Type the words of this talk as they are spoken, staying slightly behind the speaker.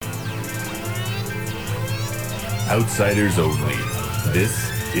Outsiders only.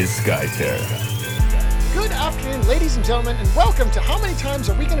 This is Skyterra. Good afternoon, ladies and gentlemen, and welcome to How Many Times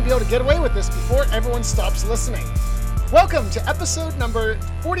Are We Going to Be Able to Get Away With This Before Everyone Stops Listening? Welcome to episode number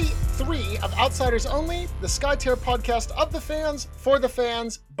 43 of Outsiders Only, the Skyterra podcast of the fans, for the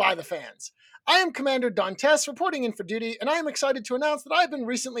fans, by the fans. I am Commander Dantes, reporting in for duty, and I am excited to announce that I have been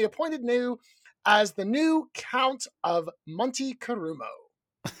recently appointed as the new Count of Monte Carumo.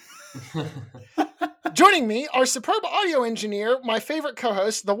 Joining me, our superb audio engineer, my favorite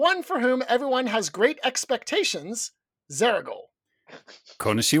co-host, the one for whom everyone has great expectations, Zerigal.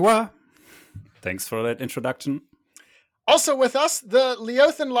 Konnichiwa. Thanks for that introduction. Also with us, the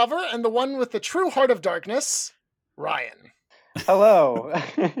Leothan lover and the one with the true heart of darkness, Ryan. Hello.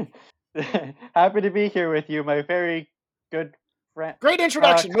 Happy to be here with you, my very good friend. Great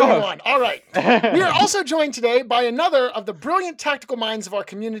introduction. Moving on. All right. We are also joined today by another of the brilliant tactical minds of our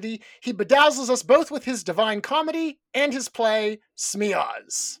community. He bedazzles us both with his divine comedy and his play,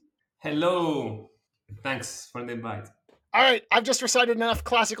 Smiaz. Hello. Thanks for the invite. All right. I've just recited enough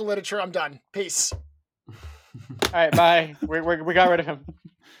classical literature. I'm done. Peace. All right, bye. We got rid of him.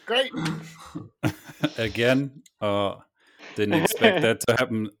 Great. Again, didn't expect that to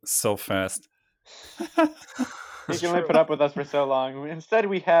happen so fast. He can only put up with us for so long. Instead,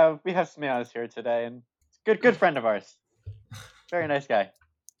 we have Smiaz here today, and good friend of ours. Very nice guy.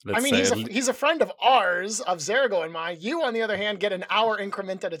 He's a friend of ours, of Zerigal and mine. You, on the other hand, get an hour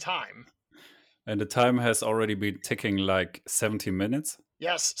increment at a time. And the time has already been ticking like 70 minutes.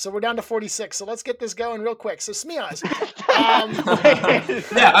 Yes, so we're down to 46. So let's get this going real quick. So Smiaz.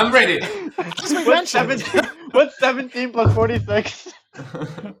 Yeah, I'm ready. As we mentioned, what's 17 plus 46?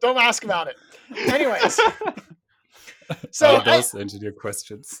 Don't ask about it. Anyways. So those engineer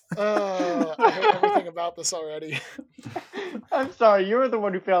questions. I hate everything about this already. I'm sorry, you were the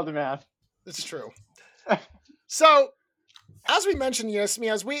one who failed in math. It's true. So, as we mentioned,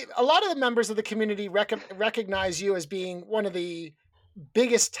 Smiaz, a lot of the members of the community recognize you as being one of the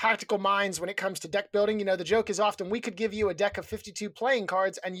biggest tactical minds when it comes to deck building. The joke is often we could give you a deck of 52 playing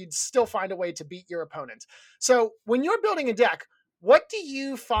cards and you'd still find a way to beat your opponent. So, when you're building a deck, what do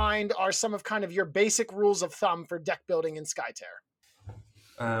you find are some of kind of your basic rules of thumb for deck building in Skyterra?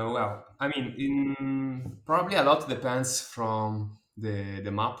 Probably a lot depends from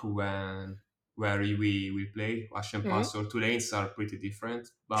the map where we play. Ashen Pass or 2 lanes are pretty different,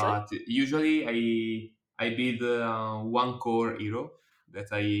 but usually I build one core hero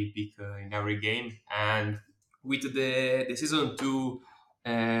that I pick in every game, and with the season 2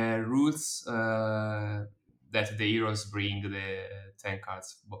 rules. That the heroes bring the 10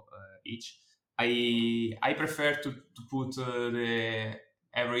 cards each. I prefer to put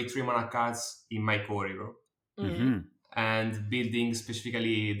every 3 mana cards in my core hero, and building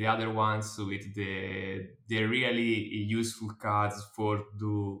specifically the other ones with the really useful cards for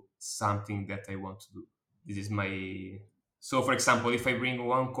do something that I want to do. This is my. So, for example, if I bring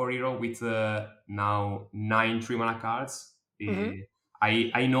one core hero with now 9 3 mana cards.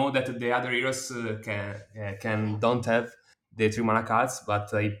 I know that the other heroes can don't have the 3 mana cards,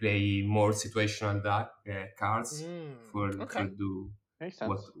 but I play more situational cards for do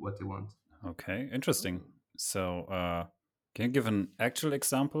what they want. Okay, interesting. So, can you give an actual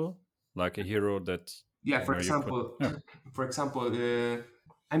example, like a hero that? Yeah, for example,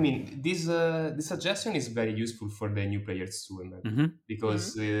 this suggestion is very useful for the new players too,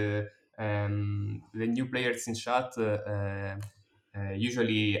 because the new players in chat.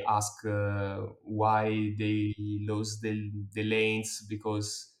 Usually ask why they lose the lanes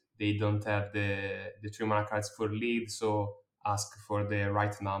because they don't have the 3 mana cards for lead, so ask for the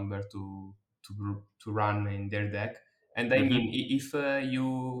right number to run in their deck. And if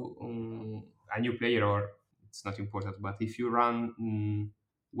you a new player, or it's not important, but if you run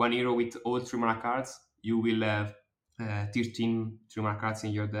one hero with all 3 mana cards, you will have 13 3 mana cards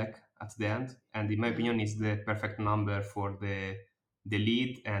in your deck at the end, and in my opinion is the perfect number for the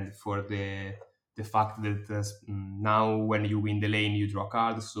lead and for the fact that now when you win the lane you draw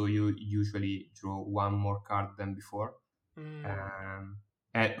cards, so you usually draw one more card than before.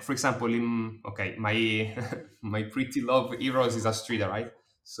 For example, my my pretty love heroes is Astrida, right?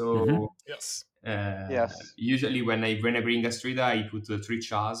 So yes. Usually when I bring Astrida, I put 3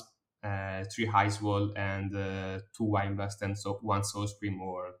 Chas, 3 Ice Wall, and 2 Wine Blast, and so 1 Soul Scream,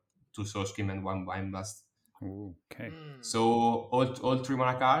 or 2 Soul Scream and 1 Wine Blast. Okay. So all 3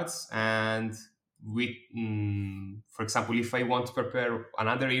 mana cards, and with for example, if I want to prepare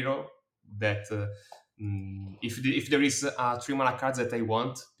another hero that if there is 3 mana cards that I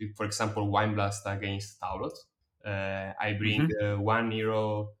want, for example, Wine Blast against Taulot, I bring one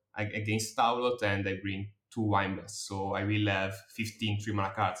hero against Taulot, and I bring 2 wine blasts, so I will have 15 3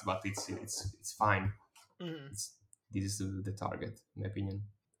 mana cards, but it's fine. Mhm. This is the target, in my opinion.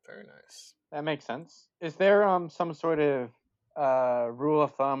 Very nice. That makes sense. Is there some sort of rule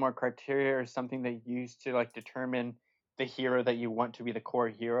of thumb or criteria or something that you use to like determine the hero that you want to be the core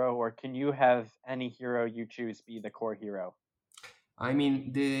hero, or can you have any hero you choose be the core hero? I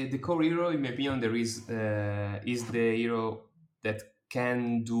mean, the core hero, in my opinion, there is the hero that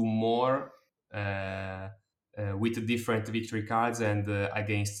can do more with different victory cards and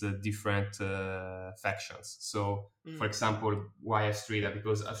against different factions. So, for example, why Astrida?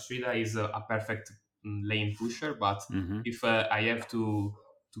 Because Astrida is a perfect lane pusher, but if I have to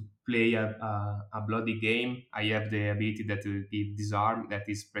play a bloody game, I have the ability that will give disarm that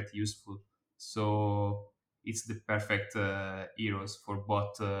is pretty useful. So it's the perfect heroes for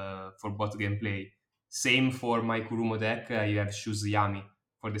bot gameplay. Same for my Kurumo deck. You have choose Yami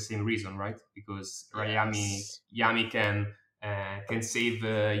for the same reason, right? Because Yami can save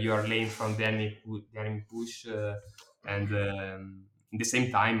your lane from the enemy push, and at the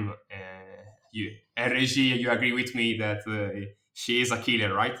same time, Reggie, you agree with me that she is a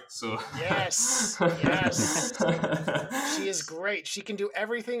killer, right? So Yes. She is great. She can do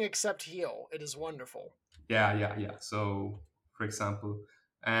everything except heal. It is wonderful. Yeah. So, for example,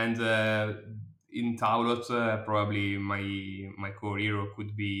 and in Taurot, probably my core hero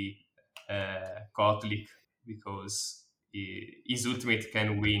could be Kotlik, because his ultimate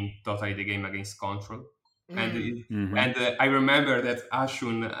can win totally the game against control. And I remember that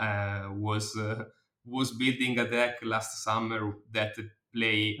Ashun was building a deck last summer that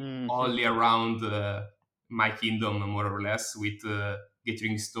play only around my kingdom, more or less, with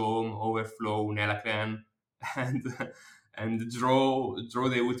Gathering Storm, Overflow, Nelacran, and draw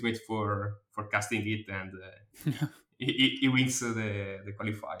the ultimate for casting it, and he wins the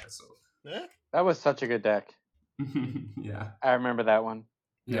qualifier. So that was such a good deck. Yeah, I remember that one.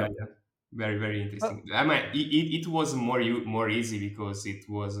 Yeah. Very, very interesting. I mean, it was more easy because it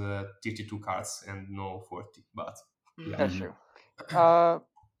was 32 cards and no 40, but yeah. That's true.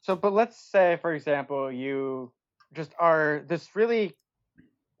 But let's say, for example, you just are this really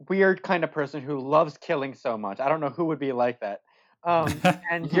weird kind of person who loves killing so much. I don't know who would be like that.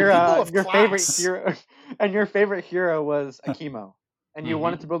 And your favorite hero, and your favorite hero was Akimo, and you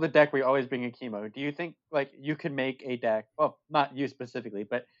wanted to build a deck where you always bring Akimo. Do you think like you could make a deck? Well, not you specifically,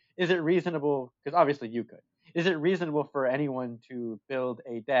 but is it reasonable? Because obviously you could. Is it reasonable for anyone to build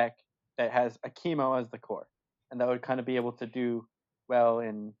a deck that has Akimo as the core, and that would kind of be able to do well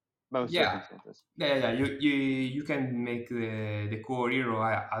in most circumstances? Yeah. You can make the core hero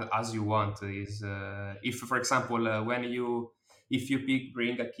as you want. Is if, for example, if you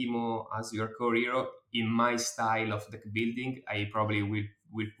bring Akimo as your core hero, in my style of deck building, I probably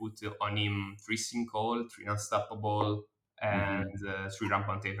will put on him 3 Sinkhole, 3 Unstoppable, and 3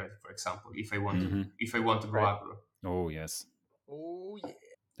 Rampant Everett, for example. If I want to go aggro. Oh yes. Oh yeah.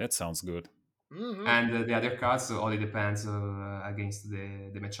 That sounds good. And the other cards only depends against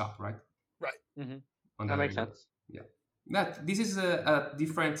the matchup, right? Right. That makes sense. Yeah. This is a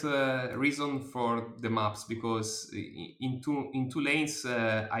different reason for the maps, because in two lanes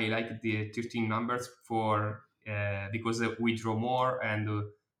I like the 13 numbers for because we draw more and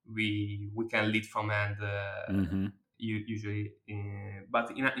we can lead from hand usually.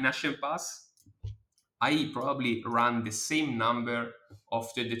 But in Ashen Pass, I probably run the same number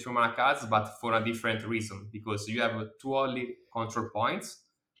of the 2 mana cards, but for a different reason, because you have 2 only control points,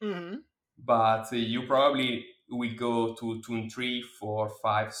 but you probably will go to 2 and 3, 4,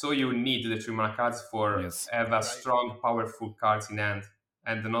 5. So you need the 3 mana cards for have a strong, powerful cards in hand,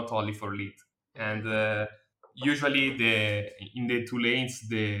 and not only for lead. And usually in the 2 lanes,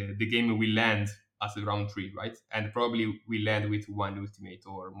 the game will end at round 3, right? And probably we land with 1 ultimate,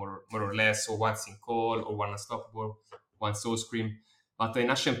 or more or less, or 1 Sinkhole, or 1 Unstoppable, 1 Soul Scream. But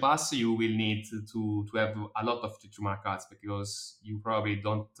in Ashen Pass, you will need to have a lot of 2 mana cards, because you probably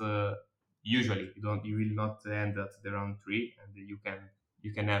don't you will not end at the round 3, and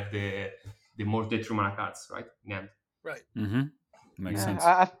you can have the more 2 mana cards, right? In end. Right. Makes sense.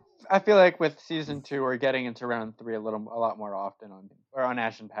 I feel like with season 2 we're getting into round 3 a lot more often on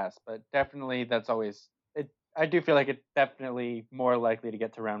Ashen Pass, but definitely that's always it. I do feel like it's definitely more likely to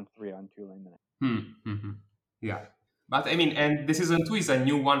get to round 3 on 2 lane than Yeah. But I mean, and the season 2 is a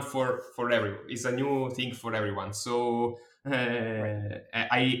new one for everyone. It's a new thing for everyone. So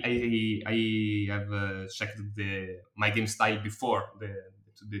I have checked my game style before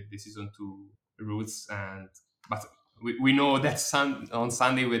the season 2 rules, but we know that on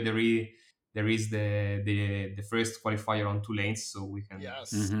Sunday where there is the first qualifier on 2 lanes, so we can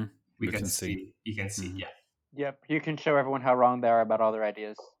we can see. You can see, yeah. Yep, you can show everyone how wrong they are about all their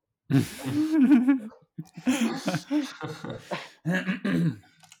ideas.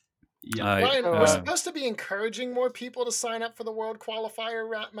 Yeah. Ryan, So, we're supposed to be encouraging more people to sign up for the World Qualifier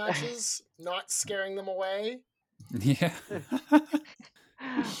matches, not scaring them away. Yeah.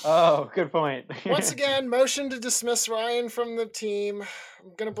 Oh, good point. Once again, motion to dismiss Ryan from the team.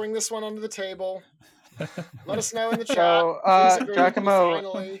 I'm going to bring this one onto the table. Let us know in the chat. So, Please agree with me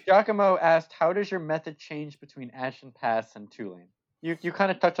finally. Giacomo asked, how does your method change between Ashen Pass and Tulane? You kind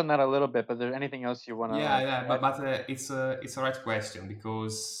of touched on that a little bit, but is there anything else you want to? Yeah, but it's a right question,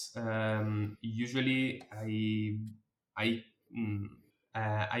 because usually I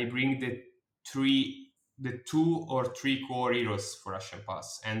bring the 2 or 3 core heroes for Ashen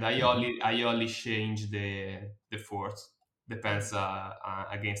Pass, and I only change the fourth, depends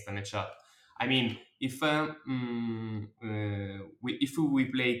against the matchup. I mean, if we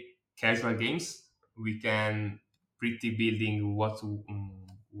play casual games, we can pretty building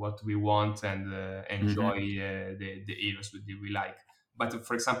what we want and enjoy the heroes that we like. But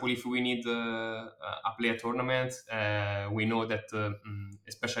for example, if we need a play a tournament, we know that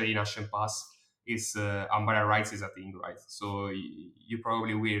especially in Ashen Pass, is Umbral Rights is a thing, right? So you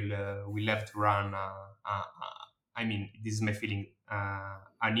probably will have to run. I mean, this is my feeling.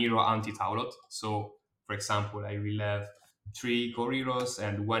 An hero anti-Taulot. So, for example, I will have 3 core heroes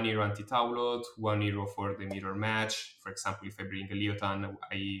and 1 hero anti-Taulot, 1 hero for the mirror match. For example, if I bring a Leotan,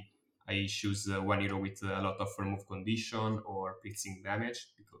 I choose 1 hero with a lot of remove condition or piercing damage,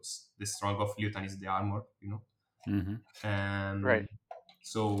 because the strong of Leotan is the armor, Right.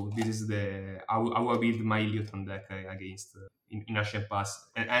 So this is how I build my Leotan deck against in Ashen Pass,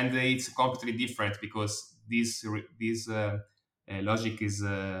 and it's completely different, because this logic is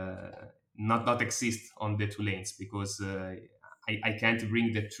not exist on the 2 lanes, because I can't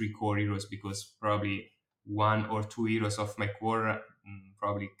bring the 3 core heroes, because probably 1 or 2 heroes of my core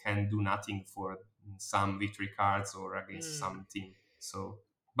probably can do nothing for some victory cards or against some team. So,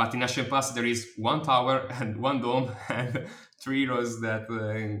 but in Ashen Pass there is 1 tower and 1 dome and 3 heroes that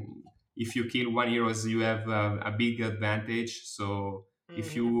if you kill 1 heroes you have a big advantage. So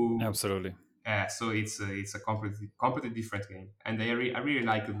if you Absolutely. so it's a completely different game, and I really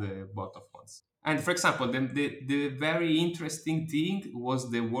like the both of ones. And for example, the very interesting thing was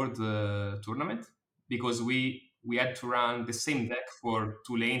the world tournament, because we had to run the same deck for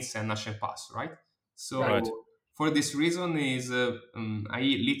 2 lanes and Ashen Pass, right? So Right. for this reason is I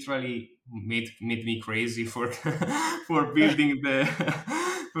literally made me crazy for for building the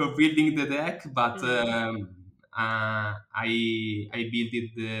for building the deck, but I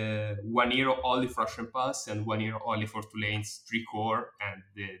built the 1 hero only for Ashen Pass and 1 hero only for 2 lanes, 3 core, and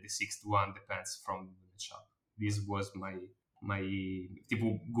the 6th one depends from the shop. This was my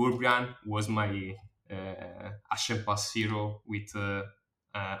tipo Gurbian was my Ashen Pass hero with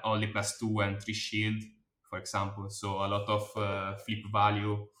only +2 and 3 shield, for example. So a lot of flip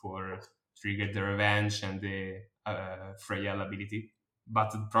value for trigger the revenge and the Freyal ability.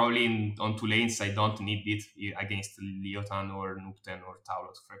 But probably on 2 lanes, I don't need it against Leotan or Nukten or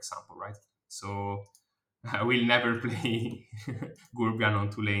Taulot, for example, right? So I will never play Gurbian on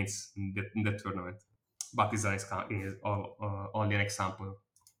 2 lanes in the tournament. But it's only an example.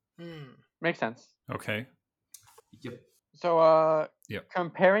 Makes sense. Okay. Yep. So, Yep.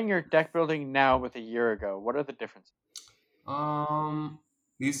 comparing your deck building now with a year ago, what are the differences?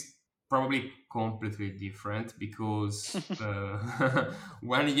 This probably completely different, because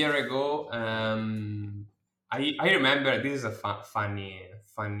 1 year ago, I remember, this is a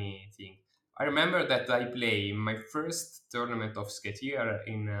funny thing. I remember that I played my first tournament of Skateer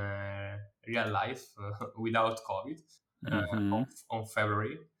in real life without COVID on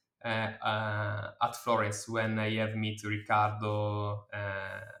February at Florence, when I have met Riccardo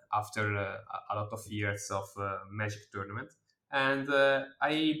after a lot of years of Magic tournament. And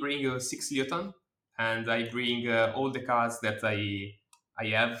I bring 6 Leotan, and I bring all the cards that I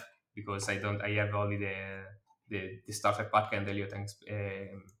have, because I have only the starter pack and the Leotan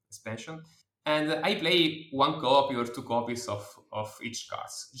expansion. And I play 1 copy or 2 copies of each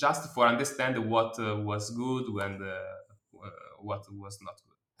cards, just for understand what was good and what was not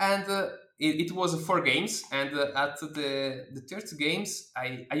good. And it was 4 games, and at the third games,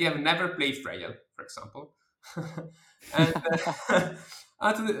 I have never played Freyal, for example. And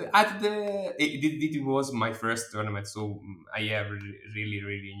it was my first tournament, so I have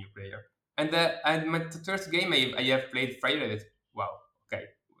really new player. And my third game, I have played Freyal. Wow, okay,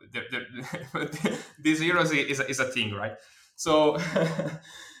 this heroes is a thing, right? So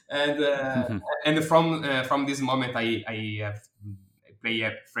and from this moment, I have play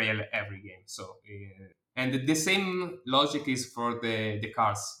Freyal every game. So and the same logic is for the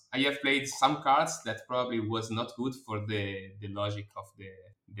cards. I have played some cards that probably was not good for the logic of the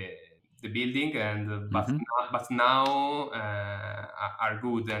the building, and but now are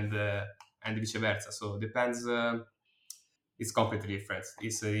good, and vice versa. So depends. It's completely different.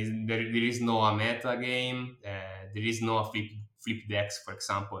 There is no a meta game. There is no a flip decks, for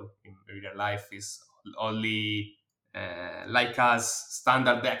example. In real life, is only like us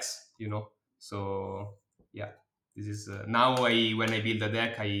standard decks, you know. So yeah, this is now when I build a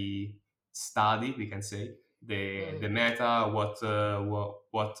deck, I study, we can say, the meta, what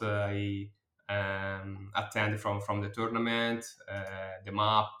I attend from the tournament, the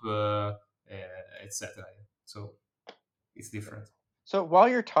map, etc. So it's different. So while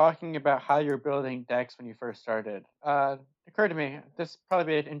you're talking about how you're building decks when you first started, it occurred to me this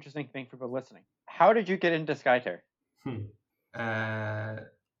probably be an interesting thing for people listening. How did you get into Skytear?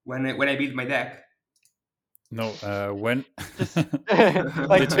 When I build my deck. No, when Just like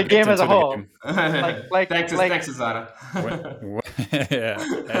did you the get game as a into the whole. game? Thanks, Zara. Yeah,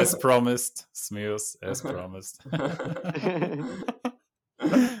 as promised, Smears, as promised.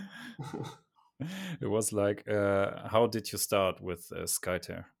 It was like, how did you start with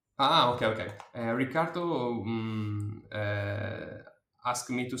Skytear? Okay. Ricardo asked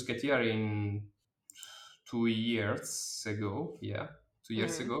me to skate here in 2 years ago. Yeah, 2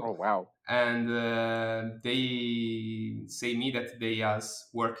 years ago. Oh wow! And they say me that they was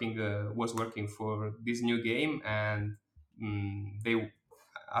working for this new game, and they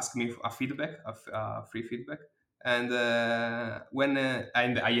asked me a feedback, a free feedback. And when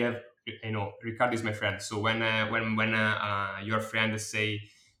and I have, Ricardo is my friend, so when your friend say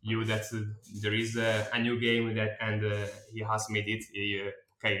you that there is a new game that, and he has made it,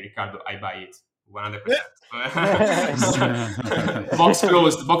 okay, Ricardo, I buy it 100%.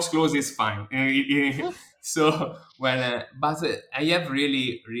 Box closed is fine. So when but I have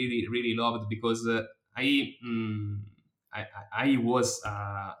really loved, because I was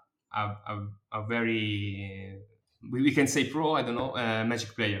a very, we can say pro, I don't know,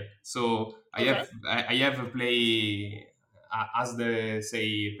 Magic player. So I have play as the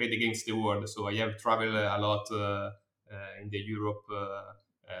say played against the world. So I have traveled a lot in the Europe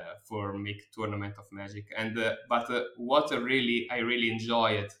for make tournament of Magic. And but what I really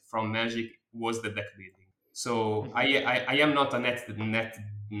enjoyed from Magic was the deck building. So I am not a net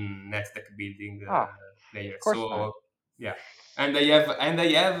deck building player. So not. yeah. And I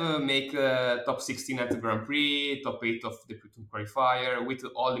have make top 16 at the Grand Prix, top 8 of the qualifier with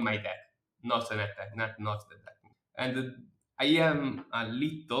all my deck, not a net deck, not the deck. And I am a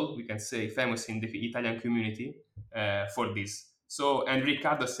little, we can say, famous in the Italian community for this. So, and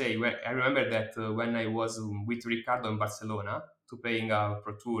Ricardo say, I remember that when I was with Ricardo in Barcelona to playing a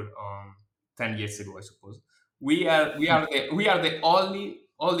Pro Tour 10 years ago, I suppose. We are the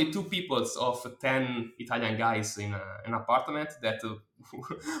only two people of 10 Italian guys in an apartment that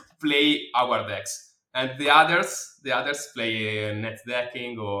play our decks, and the others play net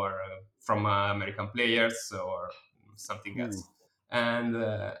decking or from American players or something else.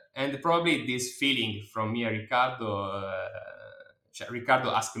 And probably this feeling from me and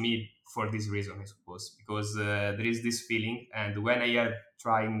Ricardo asked me for this reason, I suppose, because there is this feeling, and when I have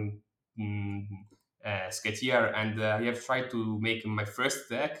trying Sketier, and I have tried to make my first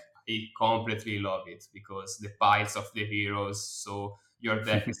deck, I completely love it, because the piles of the heroes, so your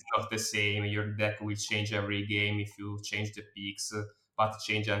deck is not the same, your deck will change every game if you change the picks, but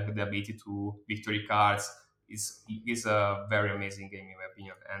changing the ability to victory cards is a very amazing game in my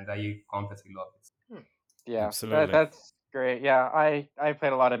opinion, and I completely love it. Yeah, Absolutely. that's great. Yeah, I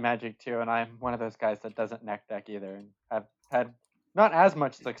played a lot of Magic too, and I'm one of those guys that doesn't neck deck either, and I've had not as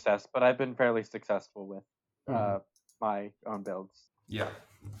much success, but I've been fairly successful with my own builds. Yeah.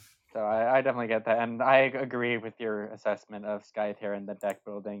 So I definitely get that, and I agree with your assessment of Skytear and the deck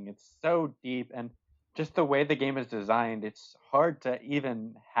building. It's so deep, and just the way the game is designed, it's hard to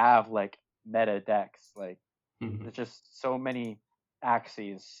even have like meta decks. Like there's just so many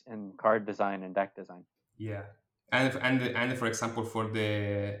axes in card design and deck design. Yeah, and for example,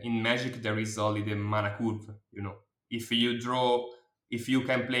 in Magic there is only the mana curve. You know, if you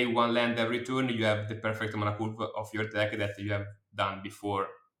can play one land every turn, you have the perfect mana curve of your deck that you have done before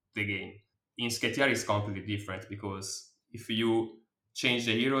the game. In Sketiar is completely different, because if you change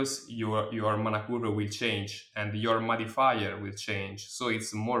the heroes, your mana curve will change and your modifier will change. So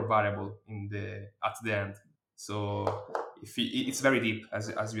it's more variable at the end. So it's very deep,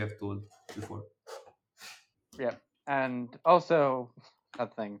 as we have told before. Yeah, and also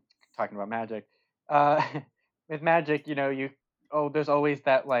another thing, talking about Magic. With Magic, you there's always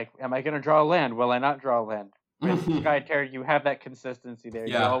that like, am I going to draw a land? Will I not draw a land? With Skytear, you have that consistency there.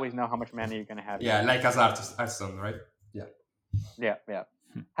 You Yeah. always know how much mana you're going to have. Yeah, like as Hearthstone, right? Yeah.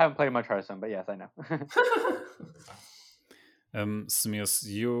 Haven't played much Hearthstone, but yes, I know. Smios,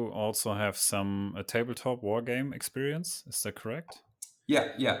 you also have some tabletop wargame experience. Is that correct?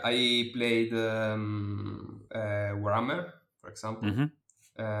 Yeah. I played Warhammer, for example,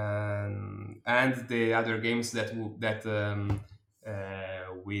 and the other games that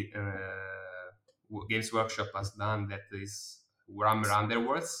Games Workshop has done. That is Warhammer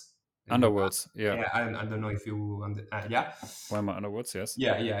Underworlds. Underworlds, yeah. I don't know if you yeah. Warhammer Underworlds, yes.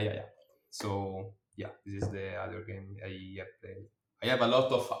 Yeah. So yeah, this is the other game I have played. I have a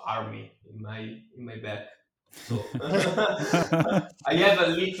lot of army in my bag. So I have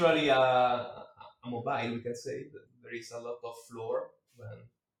literally a mobile. We can say that there is a lot of floor when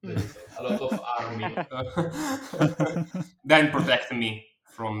there is a lot of army. Then protect me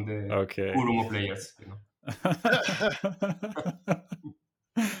from the Urumo players. You know.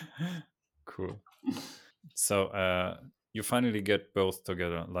 Cool. So you finally get both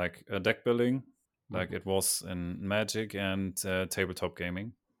together, like deck building, like it was in Magic, and tabletop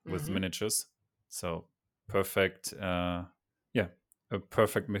gaming with miniatures. So perfect, a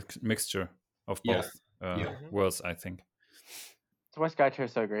perfect mixture of both worlds, I think. That's why Skytear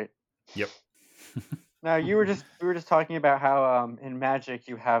is so great. Yep. Now we were just talking about how in Magic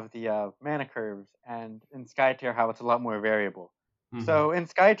you have the mana curves, and in Skytear how it's a lot more variable. So in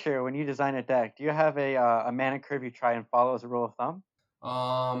Skytear, when you design a deck, do you have a mana curve you try and follow as a rule of thumb?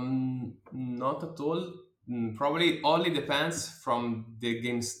 Not at all. Probably only depends from the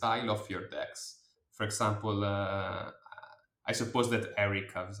game style of your decks. For example, I suppose that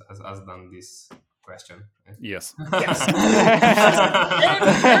Eric has done this question. Yes.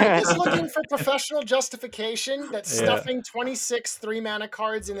 Eric is looking for professional justification that stuffing 26 3-mana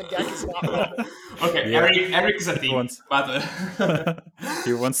cards in the deck is not wrong. Okay, Eric is a team, but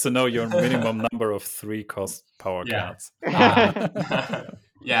he wants to know your minimum number of 3-cost power cards.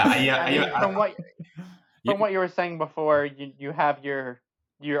 From what you were saying before,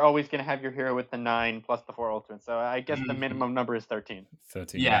 you're always going to have your hero with the 9 plus the 4 ultimates. So I guess the minimum number is 13.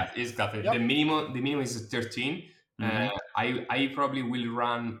 13. Yeah, it's got it. Yep. The minimum is 13. I probably will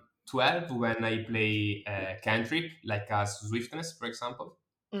run 12 when I play cantrip, like as Swiftness, for example.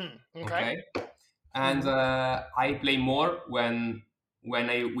 Okay. And I play more when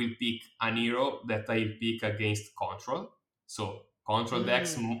I will pick an hero that I pick against control. So control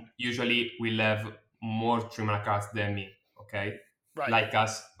decks usually will have more 3-mana cards than me. Okay. Right. Like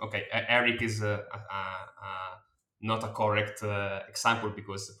us. Okay. Eric is not a correct example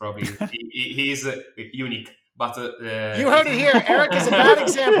because probably he is unique. But you heard it here. Eric is a bad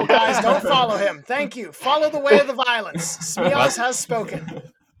example, guys. Don't follow him. Thank you. Follow the way of the violence. Smios has spoken.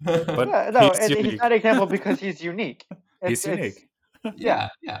 But he's not an example because he's unique. He's unique. Yeah.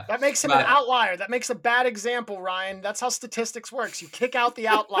 That makes him an outlier. That makes a bad example, Ryan. That's how statistics works. You kick out the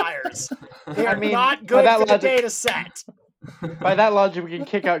outliers. They are not good for the data set. By that logic, we can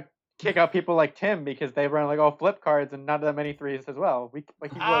kick out people like Tim because they run like all flip cards and not that many 3s as well.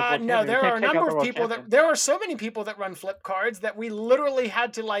 No, there are a number of people there are so many people that run flip cards that we literally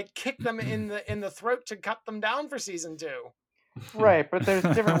had to like kick them in the throat to cut them down for season 2. Right, but there's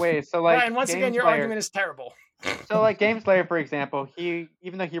different ways. So like, Ryan, once again, your argument is terrible. So like GameSlayer, for example,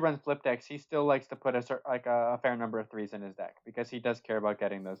 even though he runs flip decks, he still likes to put a fair number of 3s in his deck because he does care about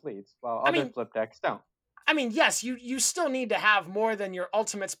getting those leads, while other flip decks don't. I mean, yes, you still need to have more than your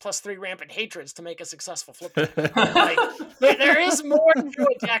ultimates plus 3 rampant hatreds to make a successful flip deck. Like, there is more to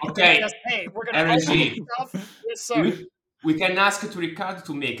a deck than just, hey, we're going to stuff. Yes, sir. We can ask to Ricardo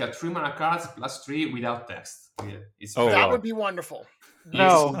to make a 3-mana cards plus 3 without text. Yeah, that would be wonderful.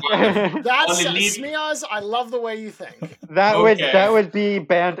 No, that's Smios. I love the way you think. That would be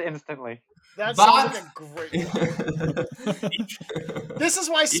banned instantly. That sounds like a great one. This is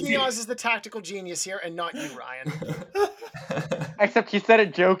why Smios is the tactical genius here and not you, Ryan. Except he said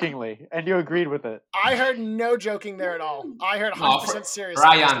it jokingly, and you agreed with it. I heard no joking there at all. I heard 100% serious.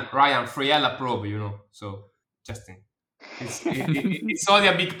 Ryan, Friella probe, so Justin. It's only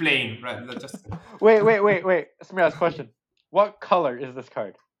a big plane, right? Justin. Wait. Smios, question. What color is this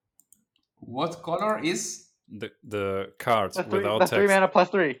card? What color is? The cards without text. 3 mana plus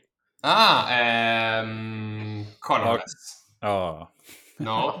 3. Colorless. Oh.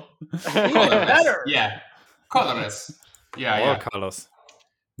 No. Colorless. Better. Yeah. Colorless. Yeah. All colors.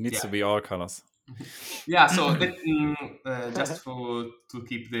 Needs to be all colors. Yeah, so just to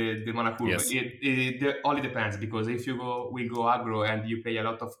keep the mana curve, yes. it only depends, because if we go aggro and you play a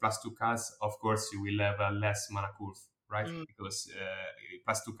lot of +2 cards, of course you will have a less mana curve, right? Mm. Because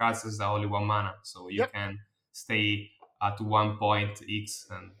 +2 cards is only 1 mana, so you Yep. can stay at 1 point X.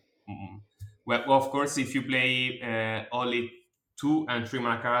 And well, of course, if you play only 2 and 3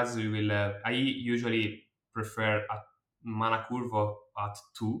 mana cards, you will. I usually prefer a mana curve at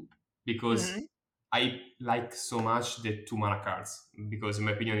 2 because Mhm. I like so much the 2 mana cards, because in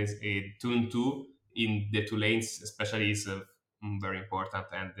my opinion, is a 2/2 in the 2 lanes, especially, is very important,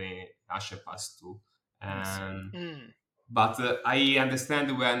 and the Ashen Pass too. Mm. But I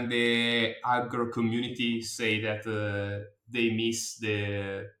understand when the aggro community say that they miss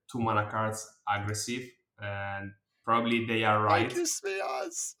the 2 mana cards aggressive, and probably they are Thank right, you,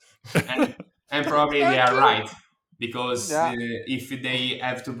 Smios. and and probably they Thank are you. right, because Yeah. if they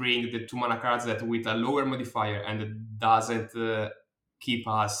have to bring the 2 mana cards that with a lower modifier and it doesn't keep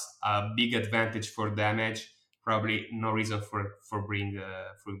us a big advantage for damage, probably no reason for bring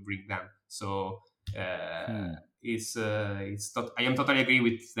them. So I am totally agree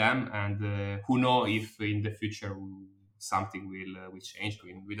with them, and who know if in the future something will change.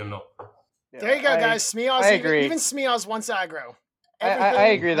 We don't know. There you go, guys. Smios, I even agree. Smios wants aggro. I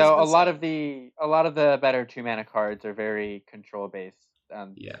Everything agree has though. been A lot said. of the better 2 mana cards are very control based.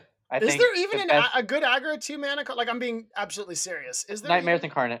 Yeah. I Is think there even the best a good aggro 2 mana card? Like, I'm being absolutely serious. Is there Nightmares even...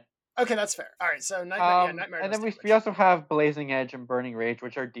 Incarnate. Okay, that's fair. All right, so Nightmare And then does we also have Blazing Edge and Burning Rage,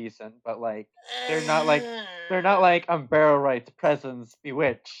 which are decent, but like they're not like Unbarrow Rights, Presence,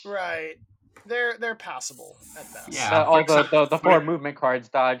 Bewitch. Right. They're passable at best. Yeah. All For example, the 4 movement cards,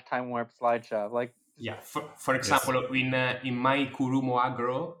 Dodge, Time Warp, Slide Shove. Like yeah, for example, in my Kurumo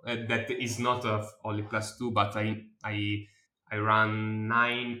aggro, that is not only +2, but I run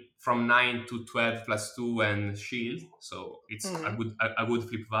 9 to 12 +2 and shield, so it's a good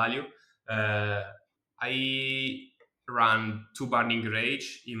flip value. I run 2 Burning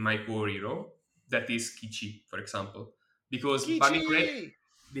Rage in my core hero, that is Kichi, for example, because Burning Rage,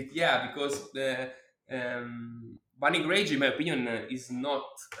 Kichi! because the Burning Rage, in my opinion, is not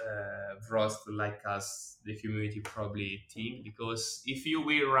Frost like as the community probably think, because if you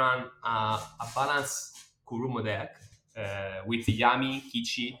will run a balanced Kurumo deck with Yami,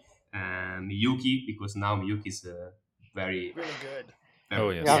 Kichi, and Miyuki, because now Miyuki is very Really good. Oh,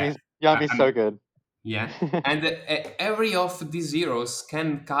 yes. Yami's so good. Yeah, and every of these heroes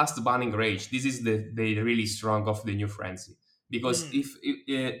can cast Burning Rage. This is the really strong of the new Frenzy. Because if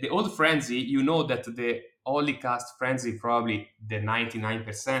the old Frenzy, you know that the only cast Frenzy, probably the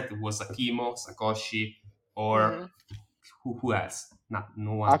 99%, was Akimo, Sakoshi, or who else?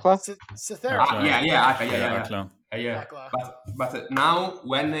 No one. Aqua? Cythera. Aka, Akla. yeah. Akla. But now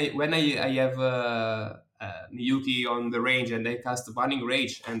when I have Miyuki on the range and I cast Burning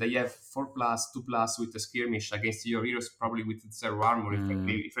Rage and I have 4+, 2+ with the skirmish against your heroes, probably with zero armor,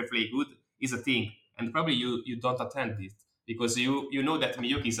 if I play good, is a thing. And probably you don't attend it because you know that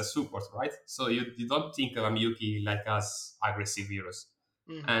Miyuki is a support, right? So you don't think of a Miyuki like us aggressive heroes.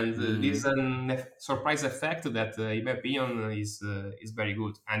 And this is a surprise effect that, in my opinion, is very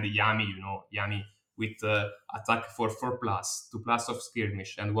good. And Yami with attack for 4+, 2+ of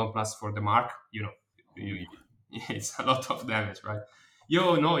skirmish, and 1+ for the mark. It's a lot of damage, right? You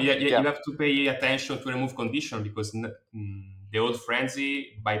have to pay attention to remove condition, because the old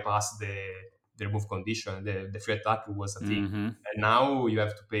Frenzy bypassed the remove condition. The free attack was a thing, and now you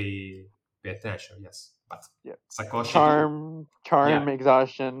have to pay attention. Yes, but Sakoshi Charm,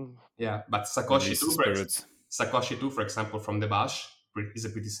 Exhaustion. Yeah, but Sakoshi 2, for example, from the Bash is a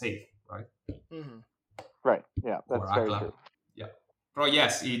pretty safe, right? Right. Yeah, that's very true. Yeah.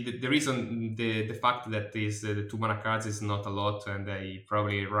 Yes, the reason, the fact that the 2 mana cards is not a lot, and they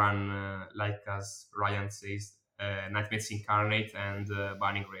probably run like as Ryan says, Nightmares Incarnate and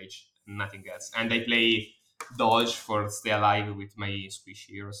Burning Rage, nothing else. And I play Dodge for stay alive with my squishy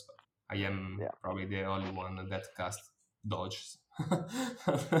heroes. But I am probably the only one that casts Dodge.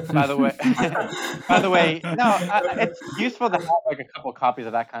 By the way, no, it's useful to have like a couple copies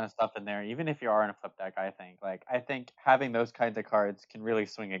of that kind of stuff in there, even if you are in a flip deck. I think having those kinds of cards can really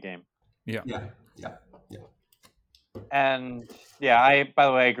swing a game. Yeah. And I, by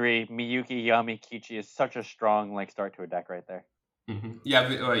the way, agree. Miyuki, Yami, Kichi is such a strong start to a deck right there. Mm-hmm.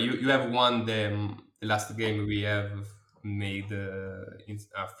 Yeah, you have won the last game we have made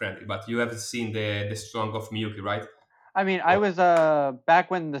friendly, but you have seen the strong of Miyuki, right? I mean, I was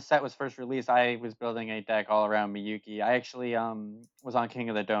back when the set was first released. I was building a deck all around Miyuki. I actually was on King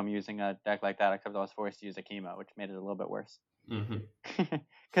of the Dome using a deck like that, except I was forced to use Akimo, which made it a little bit worse.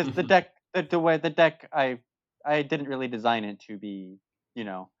 Because the deck, the deck, I didn't really design it to be,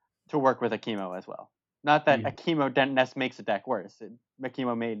 to work with Akimo as well. Not that Akimo Nest makes a deck worse.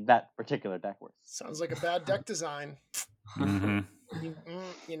 Akimo made that particular deck worse. Sounds like a bad deck design. Mhm.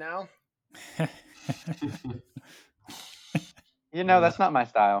 You know? That's not my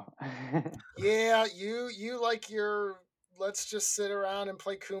style. Yeah, you like your let's just sit around and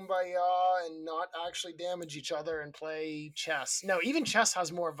play Kumbaya and not actually damage each other and play chess. No, even chess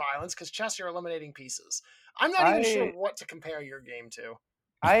has more violence because chess you're eliminating pieces. I'm not even sure what to compare your game to.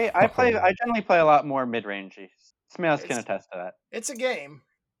 I generally play a lot more mid-rangey. Smios can attest to that. It's a game.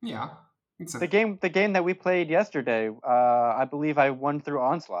 Yeah. The game that we played yesterday, I believe I won through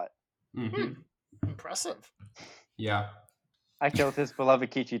Onslaught. Mm-hmm. Impressive. Yeah. I killed his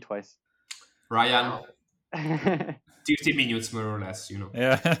beloved Kichi twice. Ryan, 30 minutes more or less,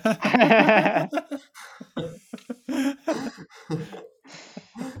 Yeah.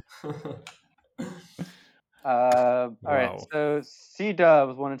 All right. So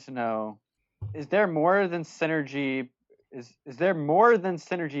C-Dubs wanted to know: is there more than synergy? Is there more than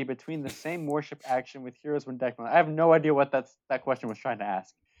synergy between the same worship action with heroes when deck building? I have no idea what that question was trying to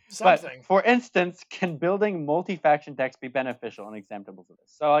ask. Something. But for instance, can building multi-faction decks be beneficial and examples of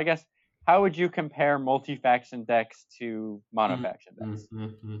this? So I guess how would you compare multi-faction decks to mono-faction decks?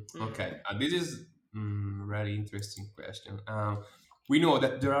 Okay, this is very interesting question. We know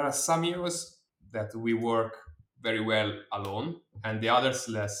that there are some heroes that we work very well alone, and the others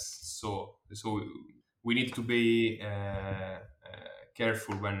less so. So we need to be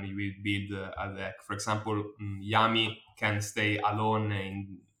careful when we build a deck. For example, Yami can stay alone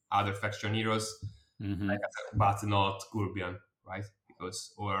in other faction heroes, but not Gurbian, right?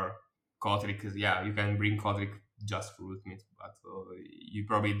 Or Kotrick, you can bring Kotrick just for ultimate, but you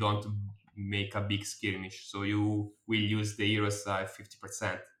probably don't make a big skirmish, so you will use the heroes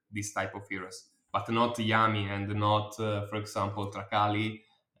 50%, this type of heroes, but not Yami and not, for example, Trakali,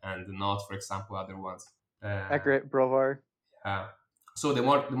 and not, for example, other ones. Accurate, Brovar. So the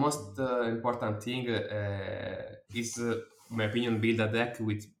most important thing is, in my opinion, build a deck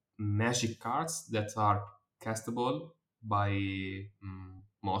with magic cards that are castable by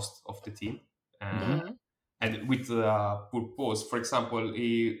most of the team, and with purpose. For example,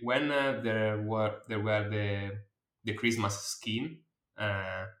 when there were the Christmas skin,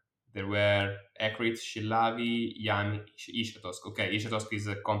 there were Ekrit, Shillavi, Yami, Ishatosk. Okay, Ishatosk is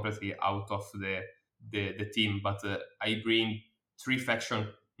completely out of the team, but I bring 3 faction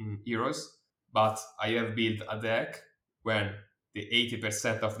heroes, but I have built a deck when the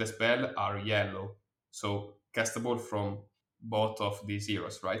 80% of the spell are yellow, so castable from both of these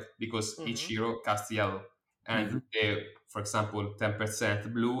heroes, right? Because each hero casts yellow, and for example,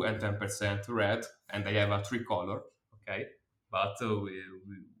 10% blue and 10% red, and I have a 3-color, okay? But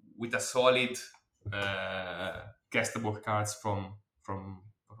with a solid castable cards from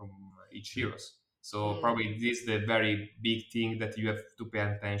each heroes. So probably this is the very big thing that you have to pay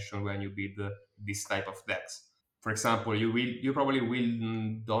attention when you build this type of decks. For example, you probably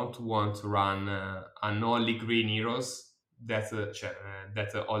don't want to run an only green heroes that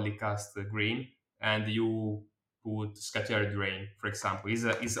only cast green, and you put Scatter Drain, for example,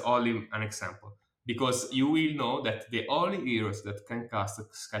 is only an example, because you will know that the only heroes that can cast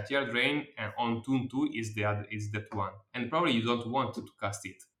Scatter Drain and on turn 2 is that one, and probably you don't want to cast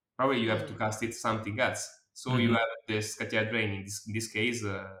it. Probably you have to cast it something else. So you have the Scatter Drain in this case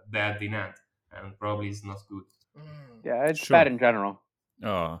dead in hand, and probably it's not good. Yeah, it's bad in general.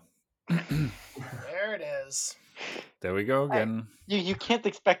 Oh. There it is. There we go again. You can't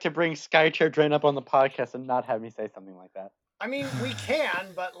expect to bring Skytear Drain up on the podcast and not have me say something like that. I mean, we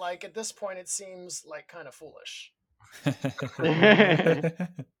can, but like at this point, it seems like kind of foolish.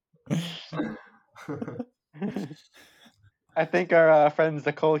 I think our friend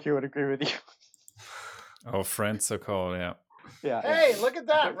Zacole here would agree with you. Our friend Zacole, yeah. Yeah. Hey, look at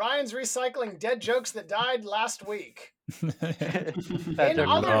that! Ryan's recycling dead jokes that died last week. That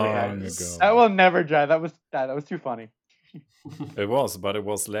will never die. That was too funny. It was, but it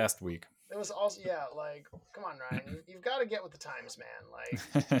was last week. It was also, like, come on, Ryan. You've got to get with the times, man. Like,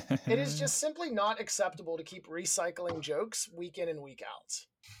 it is just simply not acceptable to keep recycling jokes week in and week out.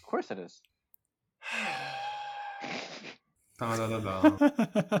 Of course it is.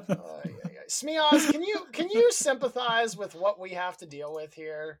 Smios, can you sympathize with what we have to deal with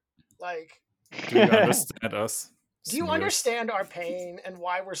here? Like, do you understand us? Do you understand our pain and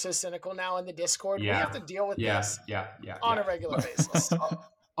why we're so cynical now in the Discord? Yeah. We have to deal with this on a regular basis.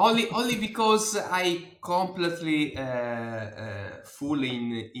 Only because I completely fool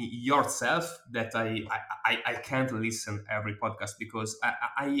in yourself that I can't listen every podcast, because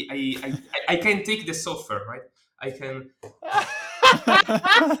I can take the software, right? I can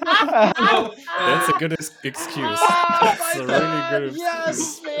That's a good excuse. Oh That's my a god! really good Yes,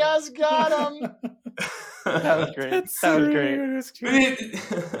 excuse. Mia's got him. That was great. That's That a was really great. good excuse.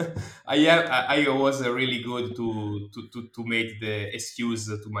 I was really good to make the excuse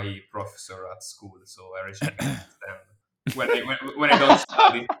to my professor at school, so I really can understand when I don't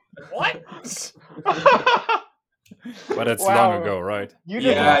study. What? But it's Wow. long ago, right? You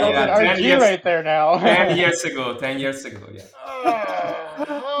just Yeah, insulted yeah, 10 RG years- right there now. 10 years ago, 10 years ago, yeah.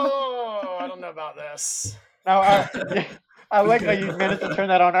 Oh, I don't know about this. Now, I like how you managed to turn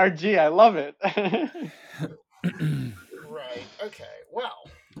that on RG. I love it. Right. Okay. Well,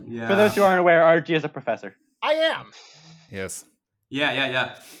 Yeah. For those who aren't aware, RG is a professor. I am. Yes.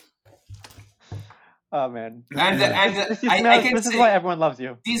 Yeah. Oh man. And This, I can this is say why everyone loves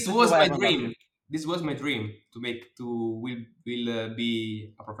you. this is was why my everyone loves dream. you. This was my dream will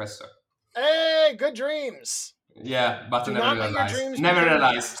be a professor. Hey, good dreams. Yeah, but Do I never not let your realized. dreams Never become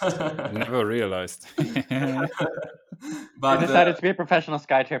realized. Never realized. But I decided to be a professional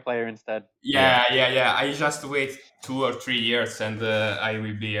Skytier player instead. yeah. I just wait 2 or 3 years and I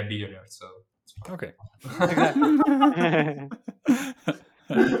will be a billionaire. So Okay.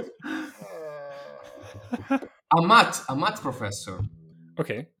 Uh, a math professor.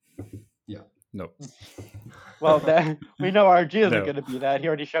 Okay. Yeah. No. Well, we know RG isn't No. going to be that. He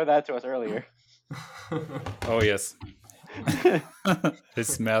already showed that to us earlier. Oh yes.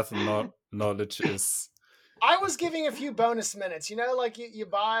 His math knowledge is I was giving a few bonus minutes. You know, like you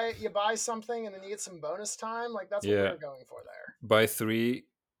buy something and then you get some bonus time. Like that's what we Yeah. were going for there. buy 3,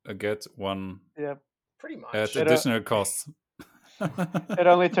 get 1 Yep. Pretty much. at It, additional costs. It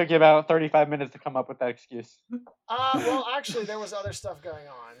only took you about 35 minutes to come up with that excuse. Well, actually, there was other stuff going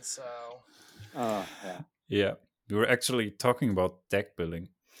on. So Oh, yeah. Yeah. We were actually talking about deck building.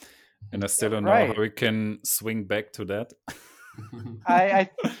 And I still don't know Right. how we can swing back to that. I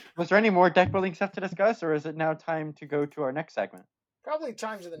was there any more deck building stuff to discuss, or is it now time to go to our next segment? probably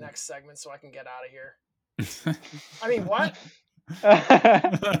time to the next segment so I can get out of here. I mean, what?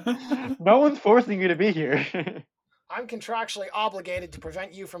 No one's forcing you to be here. I'm contractually obligated to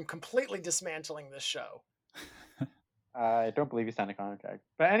prevent you from completely dismantling this show. I don't believe you signed a contract.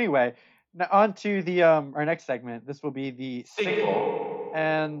 But anyway, now on to the our next segment. This will be the sequel,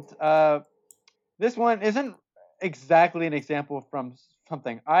 and this one isn't exactly an example from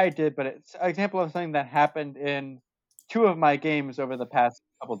something I did, but it's an example of something that happened in 2 of my games over the past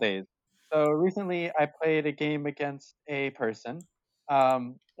couple days. So recently, I played a game against a person.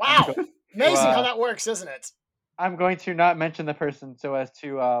 Wow, go- amazing how uh, that works, isn't it? I'm going to not mention the person so as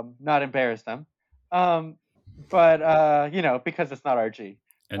to not embarrass them. But you know, because it's not RG.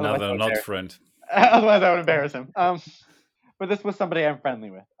 Another Otherwise, not there. friend. Otherwise, I would embarrass him. But this was somebody I'm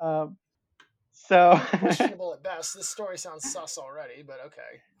friendly with. So Questionable at best. This story sounds sus already, but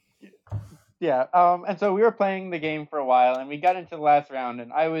okay. yeah. And so we were playing the game for a while, and we got into the last round,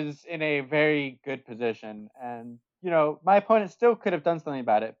 and I was in a very good position, and you know, my opponent still could have done something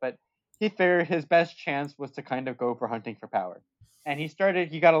about it, but he figured his best chance was to kind of go for hunting for power. And he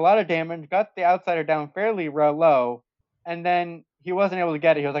got a lot of damage, got the outsider down fairly low, and then he wasn't able to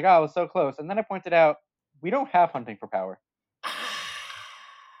get it. He was like, oh, I was so close. And then I pointed out, we don't have hunting for power.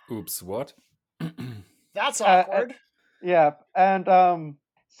 Oops, what? That's Uh, awkward. Yeah, and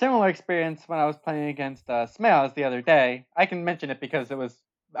similar experience when I was playing against Smells the other day. I can mention it because I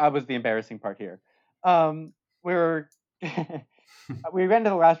was the embarrassing part here. We were we went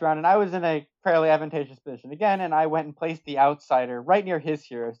into the last round, and I was in a fairly advantageous position again, and I went and placed the outsider right near his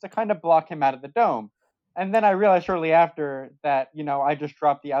heroes to kind of block him out of the dome. And then I realized shortly after that, you know, I just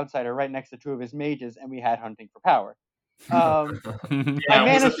dropped the outsider right next to 2 of his mages, and we had hunting for power. Yeah, I it was a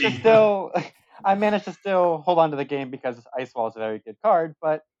managed to thing. still hold on to the game because Ice Wall is a very good card.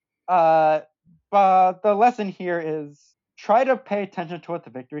 But the lesson here is try to pay attention to what the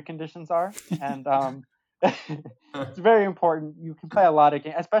victory conditions are, and it's very important. You can play a lot of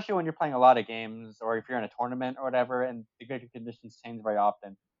games, especially when you're playing a lot of games, or if you're in a tournament or whatever, and the victory conditions change very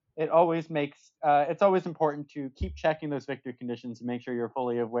often. It's always important to keep checking those victory conditions and make sure you're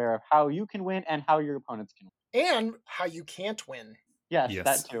fully aware of how you can win and how your opponents can win. And how you can't win. Yes, Yes.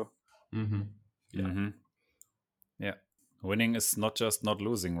 that too. Mhm. Yeah. Mm-hmm. Yeah. Winning is not just not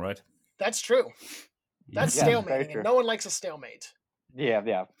losing, right? That's true. That's Yeah, very stalemating, true. and no one likes a stalemate. Yeah,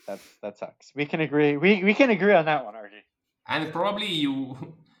 that sucks. We can agree. We can agree on that one, RG. And probably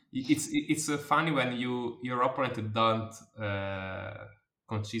it's funny when your opponent don't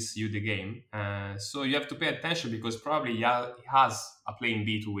consist you the game, so you have to pay attention because probably he has a plan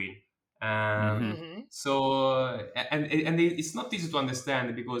B to win. Mm-hmm. So and it's not easy to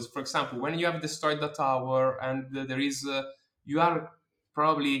understand because, for example, when you have destroyed the tower and there is you are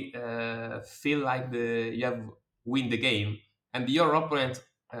probably feel like you have win the game, and your opponent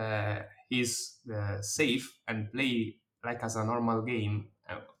is safe and play like as a normal game.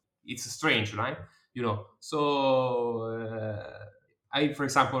 It's strange, right? So I, for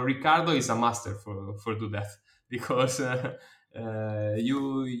example, Ricardo is a master for do that because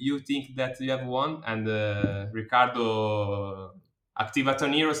you think that you have won, and Ricardo activa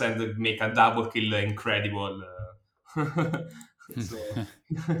tornadoes and make a double kill, incredible. So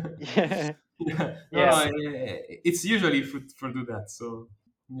Yeah. yeah, Yeah. it's usually for do that. So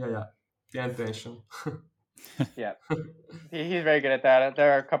yeah, pay attention. Yeah. He's very good at that.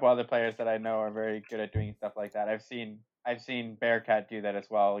 There are a couple other players that I know are very good at doing stuff like that. I've seen Bearcat do that as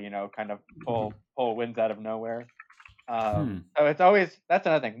well. Kind of pull wins out of nowhere. So it's always, that's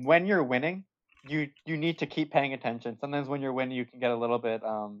another thing. When you're winning, you need to keep paying attention. Sometimes when you're winning, you can get a little bit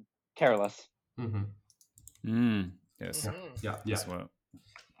careless. Yes. Yeah. As well.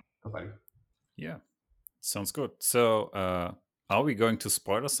 Totally. Yeah. Sounds good. So, are we going to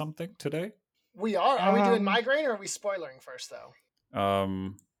spoil something today? We are. Are we doing migraine or are we spoiling first though?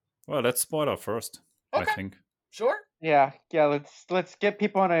 Well, let's spoiler first. Okay. I think. Sure. Yeah. Let's get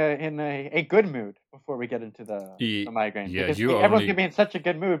people in a good mood before we get into the migraine. Yeah, because you everyone's only- gonna be in such a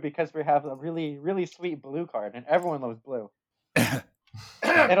good mood because we have a really, really sweet blue card, and everyone loves blue.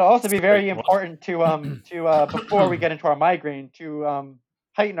 It'll also be very Wait, what? important to before we get into our migraine to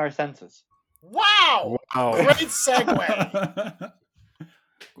heighten our senses. Wow. Wow. Great segue.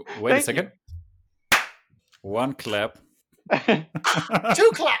 Wait a Thank second. One clap.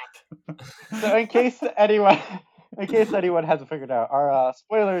 Two clap. So in case anyone hasn't figured out, our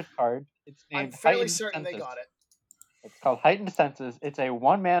spoilers card, it's I'm named fairly Heightened certain they Senses. got it. It's called Heightened Senses. It's a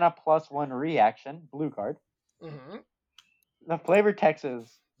 1 mana +1 reaction, blue card. Mm-hmm. The flavor text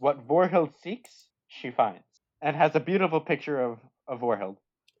is, what Vorhild seeks, she finds. And has a beautiful picture of Vorhild.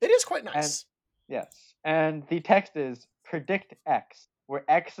 It is quite nice. Yes. And the text is, predict X, where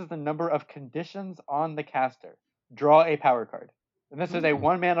X is the number of conditions on the caster. Draw a power card. And this is a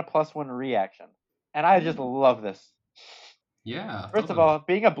 1 mana +1 reaction. And I just love this. Yeah. First of all,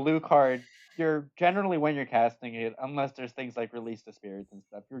 being a blue card, you're generally, when you're casting it, unless there's things like Release the Spirits and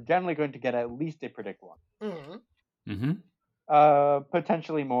stuff, you're generally going to get at least a predict one. Mm-hmm.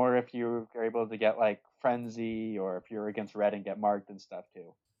 Potentially more if you are able to get like Frenzy, or if you're against red and get marked and stuff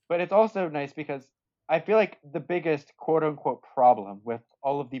too. But it's also nice because I feel like the biggest quote unquote problem with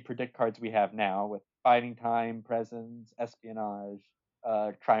all of the predict cards we have now, with Biding Time, Presence, Espionage,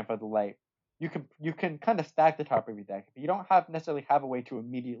 Triumph of the Light, you can kind of stack the top of your deck, but you don't necessarily have a way to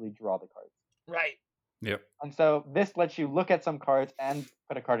immediately draw the cards. Right. Yep. And so this lets you look at some cards and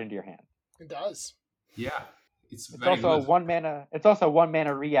put a card into your hand. It does. Yeah. It's It's very also good. a 1 mana. It's also a 1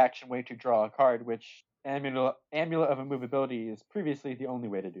 mana reaction way to draw a card, which Amulet of Immovability is previously the only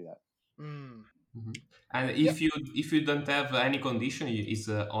way to do that. Mm. And if you don't have any condition, it's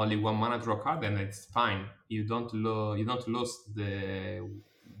only 1 mana draw card, and it's fine. You don't lose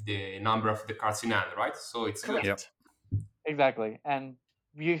the number of the cards in hand, right? So it's Correct. good. Yep. Exactly, and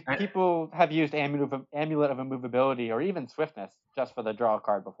people have used Amulet of Immovability or even Swiftness just for the draw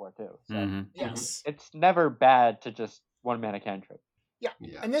card before too. So Yes. it's never bad to just 1 mana cantrip. Yeah.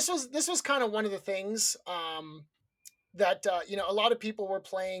 And this was kind of one of the things that a lot of people were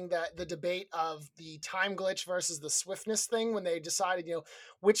playing the debate of the time glitch versus the swiftness thing when they decided,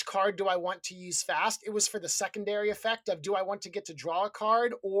 which card do I want to use fast? It was for the secondary effect of, do I want to get to draw a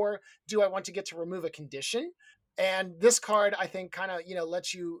card, or do I want to get to remove a condition? And this card, I think, kind of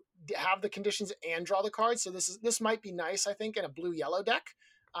lets you have the conditions and draw the cards. So this might be nice, I think, in a blue-yellow deck.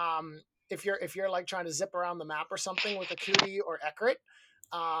 If you're like trying to zip around the map or something with Akudi or Ekrit,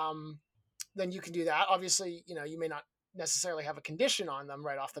 then you can do that. Obviously, you may not necessarily have a condition on them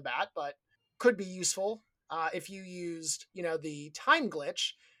right off the bat, but could be useful if you used the time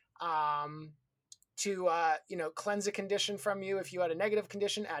glitch to cleanse a condition from you. If you had a negative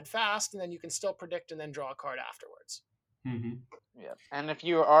condition, add fast, and then you can still predict and then draw a card afterwards. Yeah, and if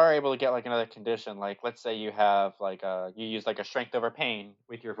you are able to get like another condition, like let's say you have like you use like a Strength over Pain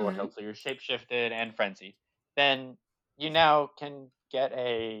with your Vorhild, so you're shapeshifted and frenzied, then you now can get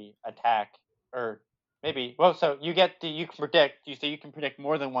a attack, or maybe so you can predict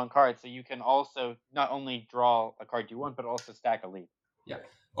more than one card, so you can also not only draw a card you want, but also stack a lead. Yeah.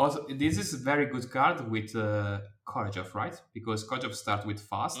 Also, this is a very good card with Korajov, right? Because Korajov starts with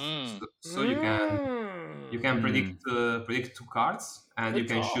fast, so you can predict 2 cards, and Good you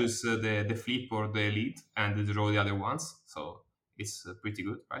can call. choose the flip or the lead and draw the other ones. So it's pretty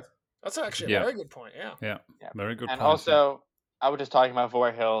good, right? That's actually a very good point. Yeah. Yeah. Very good And point. also, I was just talking about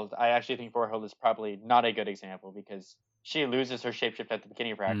Vorhild. I actually think Vorhild is probably not a good example because she loses her shapeshift at the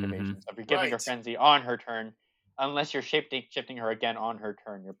beginning of her activation. Mhm. So if you're giving her Right. frenzy on her turn, unless you're shifting her again on her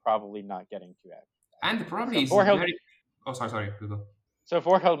turn, you're probably not getting to it. And probably So it's Vorhild, very. Oh, sorry, you go. so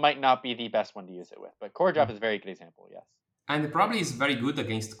Vorhild might not be the best one to use it with, but Core Drop is a very good example. Yes. And probably is very good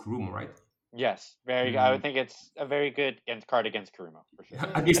against Krumo, right? Yes, very. I would think it's a very good card against Kurumo for sure.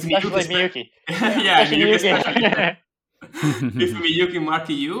 Against Especially Miyuki. Miyuki. Yeah, Especially Miyuki. Miyuki. If Miyuki mark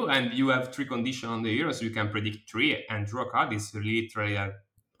you and you have 3 condition on the hero, so you can predict 3 and draw a card, is literally a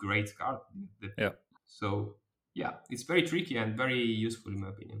great card. Yeah. So yeah, it's very tricky and very useful in my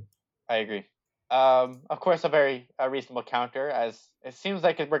opinion. I agree. Of course, a very reasonable counter, as it seems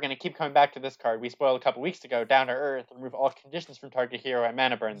like we're going to keep coming back to this card. We spoiled a couple weeks ago, Down to Earth, remove all conditions from target hero and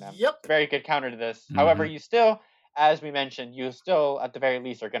mana burn them. Yep. Very good counter to this. However, you still, as we mentioned, you still, at the very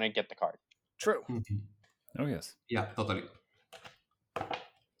least, are going to get the card. True. Oh yes. Yeah, totally.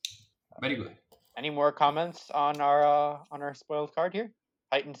 Very good. Any more comments on our spoiled card here?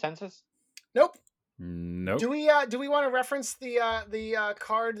 Heightened senses? Nope. Nope. Do we want to reference the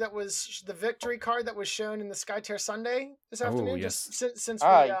card that was the victory card that was shown in the Skytear Sunday this afternoon? yes. Just since we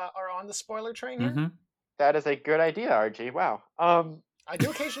are on the spoiler train here. Mhm. That is a good idea, RG. Wow. I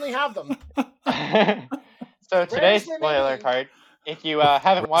do occasionally have them. So today's my spoiler name? card, if you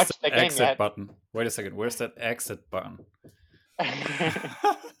haven't Where's watched the that game exit yet, button? Wait a second. Where's that exit button?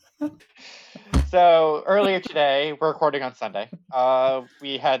 So earlier today, we're recording on Sunday.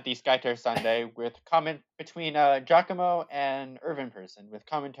 We had the Skytear Sunday with comment between Giacomo and Irvin Person, with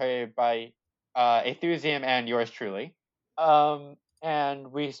commentary by Aethusium and yours truly.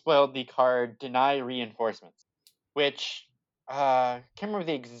 And we spoiled the card Deny Reinforcements, which can't remember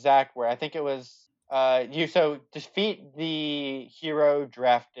the exact word. I think it was defeat the hero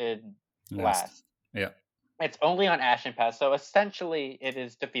drafted last. Yeah. It's only on Ashen Pass, so essentially it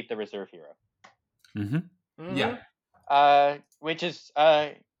is defeat the reserve hero. Mm-hmm. Yeah. Which is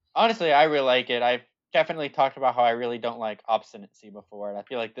honestly, I really like it. I've definitely talked about how I really don't like obstinacy before, and I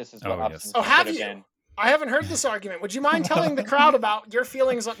feel like this is what obstinacy Oh, have should you? have been. I haven't heard this argument. Would you mind telling the crowd about your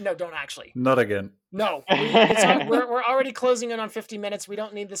feelings on... No, don't actually. Not again. No. We're already closing in on 50 minutes. We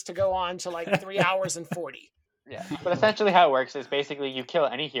don't need this to go on to like 3 hours and 40. Yeah. But essentially how it works is basically you kill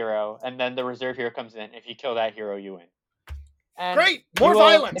any hero, and then the reserve hero comes in. If you kill that hero, you win. And Great! More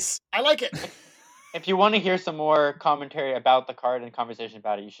violence! I like it. If you want to hear some more commentary about the card and conversation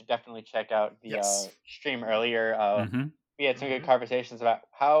about it, you should definitely check out the stream earlier. We had some good conversations about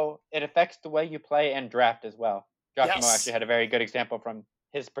how it affects the way you play and draft as well. Giacomo actually had a very good example from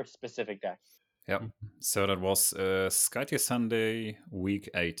his specific deck. Yep. So that was Skytear Sunday, week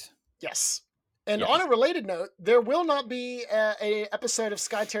 8. Yes. And on a related note, there will not be a episode of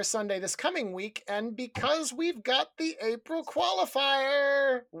Skytear Sunday this coming week, and because we've got the April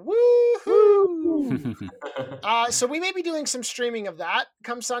qualifier, woohoo! So we may be doing some streaming of that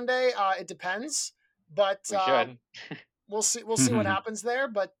come Sunday. It depends, but We should. we'll see. We'll see what happens there.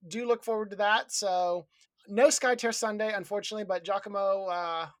 But do look forward to that. So no Skytear Sunday, unfortunately, but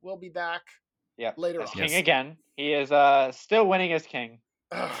Giacomo will be back. Later on. King again. He is still winning as king.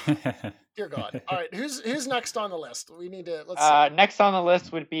 Dear God. All right, who's next on the list? We need to let's see. Next on the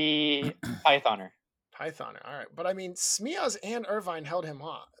list would be Pythoner. Pythoner. All right. But I mean Smiaz and Irvine held him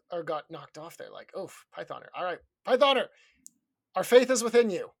off or got knocked off there. Like, oof, Pythoner. All right. Pythoner. Our faith is within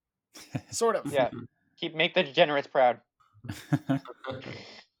you. Sort of. Yeah. Make the degenerates proud.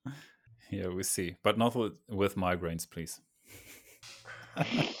 Yeah, we see. But not with migraines, please.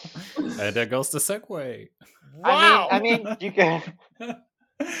 There goes the segue. Wow. I mean you can.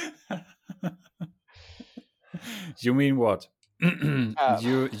 You mean what?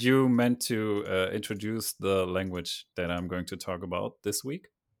 You meant to introduce the language that I'm going to talk about this week?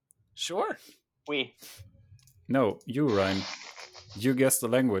 Sure. No, you, Ryan. You guessed the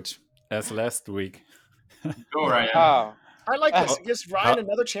language as last week. Go, Ryan. Oh. I like this. It gives Ryan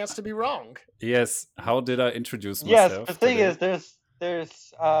another chance to be wrong. Yes. How did I introduce myself? Yes, the thing is there's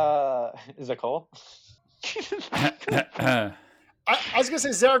is it Cole? I was gonna say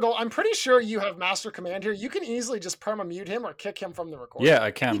Zergol, I'm pretty sure you have master command here. You can easily just perma-mute him or kick him from the recording. Yeah, I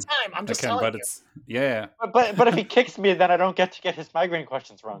can. Anytime. I'm just telling but you. it's yeah. But if he kicks me, then I don't get to get his migraine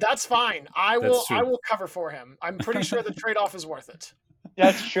questions wrong. That's fine. I That's true. will cover for him. I'm pretty sure the trade-off is worth it.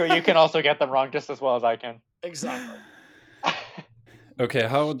 That's true. You can also get them wrong just as well as I can. Exactly. Okay,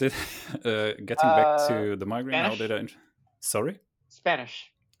 how did getting back to the migraine? Spanish? How did I? Sorry, Spanish.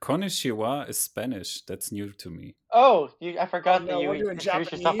 Konnichiwa is Spanish. That's new to me. Oh, I forgot Oh, that no, you we're doing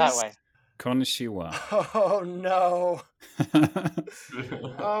introduced yourself that Japanese? way. Konnichiwa. Oh no.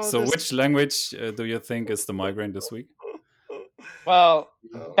 Oh, So, this- which language do you think is the migraine this week? Well,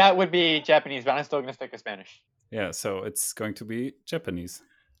 Oh. that would be Japanese, but I'm still gonna stick to Spanish. Yeah, so it's going to be Japanese.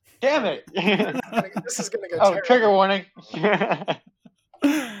 Damn it! This is gonna go Oh, terrible. trigger warning.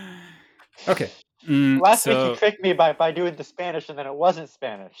 Okay. Last week so you tricked me by doing the Spanish, and then it wasn't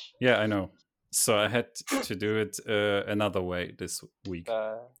Spanish. yeah, I know. So I had to do it another way this week.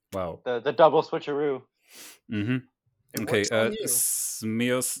 Wow. The double switcheroo. Mm-hmm. It Okay, works on you.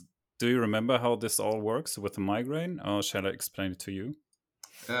 Smios, do you remember how this all works with the migraine, or shall I explain it to you?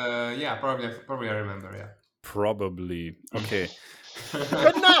 Yeah, probably I remember. Yeah. Probably. Okay.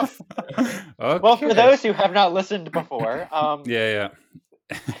 Good enough. Okay. Well, for those who have not listened before, Yeah.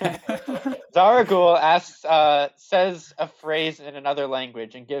 Zaragul says a phrase in another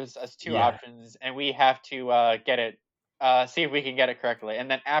language and gives us two Yeah. options, and we have to get it, see if we can get it correctly. And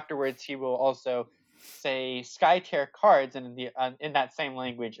then afterwards, he will also say Skytear cards in that same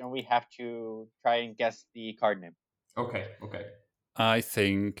language, and we have to try and guess the card name. Okay. I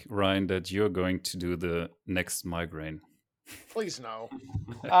think, Ryan, that you're going to do the next migraine. Please no.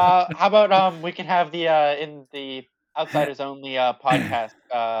 How about we can have the in the Outsiders Only podcast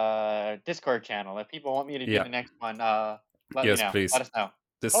Discord channel. If people want me to do Yeah. the next one, let Yes, me know. please. Let us know.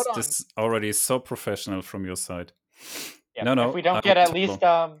 This Hold on. this already is so professional from your side. Yeah. No, If we don't I get will at least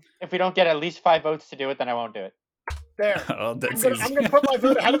if we don't get at least 5 votes to do it, then I won't do it. There. Oh, I'm that's gonna, easy. I'm gonna put my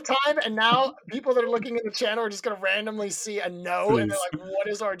vote ahead of time, and now people that are looking at the channel are just gonna randomly see a no, and they're Please. like, "What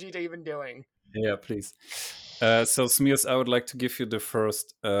is RGT even doing?" Yeah, please. So, Smears, I would like to give you the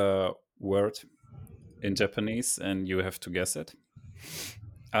first word in Japanese, and you have to guess it.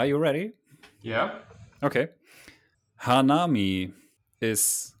 Are you ready? Yeah. Okay. Hanami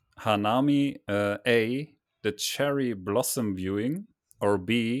is Hanami A, the cherry blossom viewing, or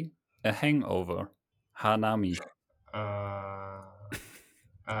B, a hangover? Hanami.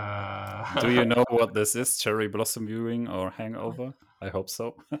 Do you know what this is? Cherry blossom viewing or hangover? I hope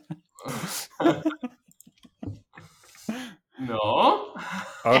so. No.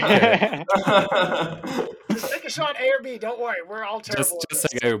 Okay. Just take a shot, A or B. Don't worry, we're all terrible. just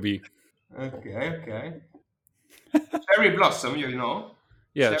at say this. A or B. Okay. Cherry blossom, you know.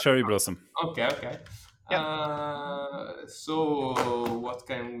 Yeah, cherry blossom. Okay. Yep. So what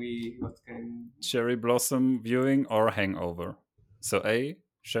can Cherry blossom viewing or hangover? So A,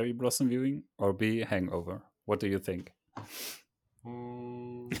 cherry blossom viewing, or B, hangover? What do you think?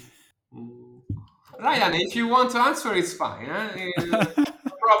 Ryan, if you want to answer, it's fine. No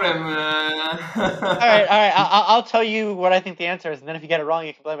problem. All right. I'll tell you what I think the answer is, and then if you get it wrong,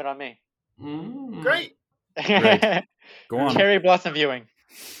 you can blame it on me. Great. Great. Go on. Cherry blossom viewing.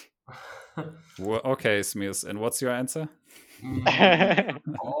 Well, okay, Smears. And what's your answer?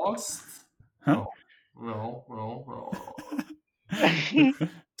 Lost? Huh? No.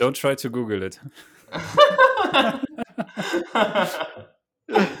 Don't try to Google it.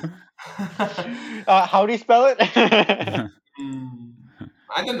 How do you spell it?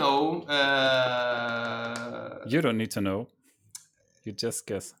 I don't know. You don't need to know. You just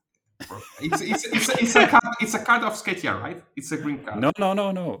guess. It's a card of Skytear, right? It's a green card. No.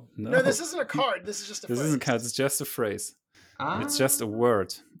 No, this isn't a card. This is just a This phrase. isn't card. It's just a phrase. It's just a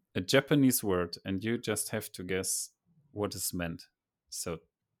word, a Japanese word, and you just have to guess what is meant. So,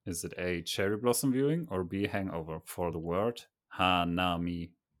 is it A, cherry blossom viewing, or B, hangover for the word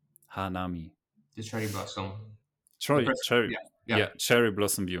hanami? Hanami. The cherry blossom. Cherry. Yeah. Yeah, cherry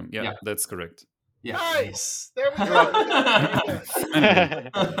blossom viewing. Yeah, Yeah. that's correct. Yeah. Nice. There we go.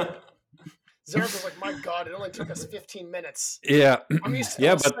 Zaragul's like, my God, it only took us 15 minutes. Yeah, I'm used to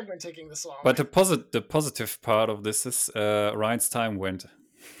yeah, the but segment taking this long. the positive part of this is Ryan's time went.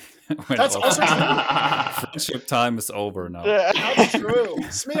 That's off. also true. Friendship time is over now. That's true.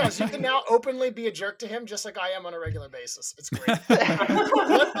 Smears, you can now openly be a jerk to him just like I am on a regular basis. It's great.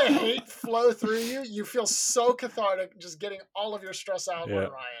 Let the hate flow through you. You feel so cathartic just getting all of your stress out Yeah. on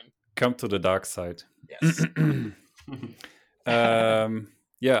Ryan. Come to the dark side. Yes.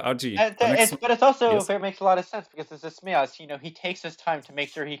 Yeah, RG. the next But it's also Yes. it makes a lot of sense because it's Smias. He takes his time to make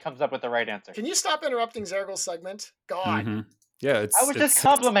sure he comes up with the right answer. Can you stop interrupting Zaragul's segment? God. Mhm. Yeah, it's I was just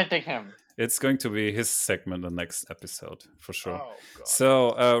complimenting him. it's going to be his segment the next episode for sure. Oh, God.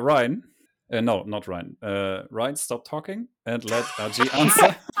 So Ryan, no, not Ryan. Ryan, stop talking and let RG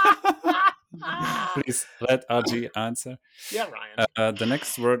answer. Please let RG answer. Yeah, Ryan. The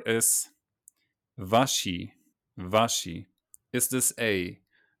next word is washi. Washi. Is this A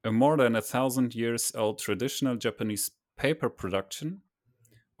more than 1,000 years old traditional Japanese paper production,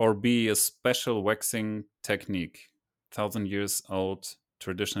 or B, a special waxing technique? 1,000 years old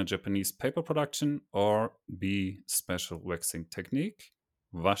traditional Japanese paper production, or B, special waxing technique?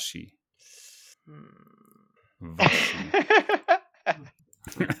 Washi. Washi.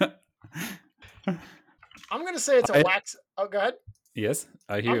 I'm gonna say it's a wax. Oh, go ahead. Yes,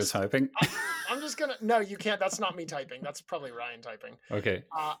 I hear you typing. I'm just gonna. No, you can't. That's not me typing. That's probably Ryan typing. Okay.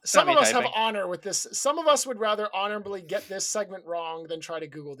 Some me of us have typing. honor with this. Some of us would rather honorably get this segment wrong than try to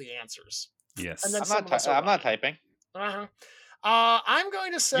Google the answers. Yes. And then I'm some of us are I'm not right. typing. Uh-huh. I'm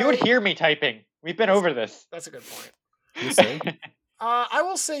going to say You would hear me typing. We've been over this. that's a good point. You say? I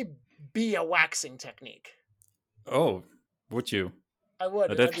will say be a waxing technique. Oh, would you? I would.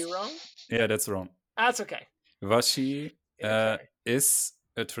 Would I be wrong? Yeah, that's wrong. That's okay. Washi Okay. is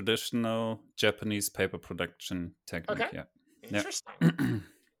a traditional Japanese paper production technique. Okay. Yeah. Interesting.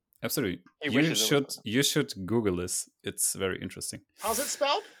 Absolutely. He wishes it was. You should Google this. It's very interesting. How's it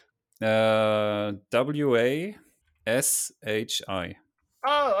spelled? WASHI.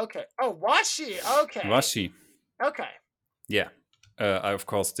 Oh, okay. Oh, washi. Okay. Washi. Okay. Yeah. I of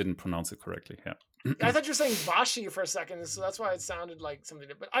course didn't pronounce it correctly. Yeah. I thought you were saying bashi for a second, so that's why it sounded like something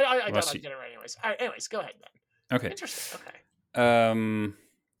different. But I thought Washi. I'd get it right anyways. All right, anyways, go ahead then. Okay. Interesting. Okay.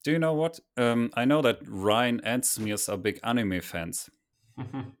 Do you know what? I know that Ryan and Smears are big anime fans.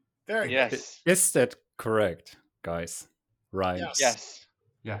 Very good. Yes. Is that correct, guys? Ryan. Yes. Yes.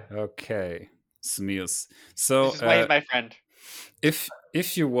 Yeah. Okay. Smears. So This is why he's my friend. if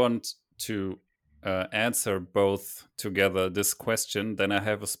you want to answer both together this question, then I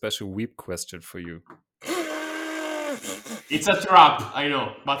have a special weep question for you. It's a trap, I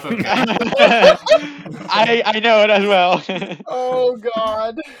know, but okay. I know it as well. Oh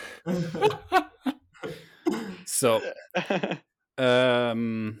God. So,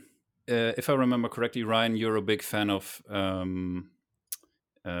 if I remember correctly, Ryan, you're a big fan of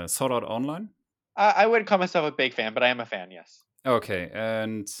Sword Art Online. I wouldn't call myself a big fan, but I am a fan. Yes. Okay,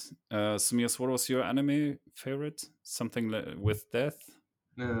 and Smears, what was your anime favorite? Something with death?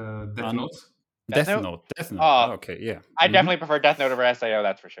 Death Note. Death Death Note? Note. Death Note. Oh. Okay, yeah. I Mhm. definitely prefer Death Note over SAO.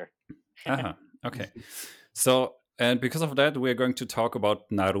 That's for sure. Uh-huh. Okay. So, and because of that, we're going to talk about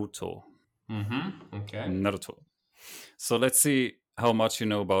Naruto. Mm-hmm. Okay. Naruto. So let's see how much you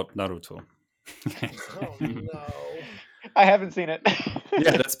know about Naruto. Oh no. I haven't seen it.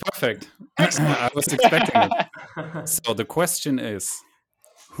 Yeah, that's perfect. I was expecting it. So the question is,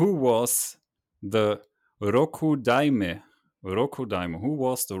 who was the Rokudaime? Rokudaime. Who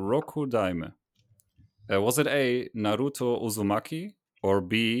was the Rokudaime? Was it A, Naruto Uzumaki, or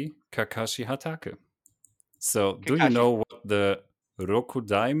B, Kakashi Hatake? So, do you Kakashi. know what the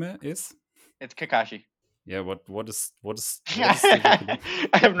Rokudaime is? It's Kakashi. Yeah, what is the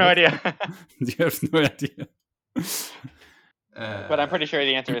I have no idea, You have no idea. but I'm pretty sure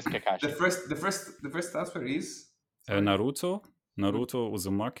the answer is Kakashi. The first answer is Naruto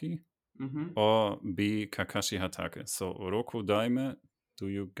Uzumaki, Mm-hmm. or B, Kakashi Hatake. So Rokudaime, do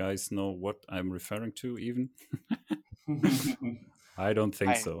you guys know what I'm referring to even? I don't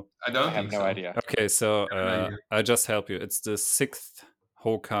think so. I don't I have think no so. idea. Okay, so idea. I just help you. It's the 6th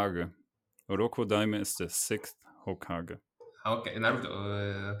Hokage. Rokudaime is the 6th Hokage. Okay, Naruto.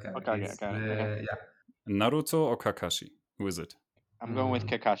 Okay. Okay, It's, okay. Yeah. Naruto or Kakashi? Who is it? I'm going with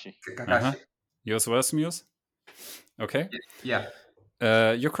Kakashi. Kakashi. Uh-huh. Yours was Muse? Okay. Yeah.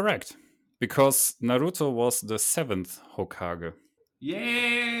 You're correct. Because Naruto was the 7th Hokage.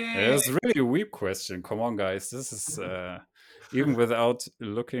 Yay! It's really a weak question. Come on, guys. This is even without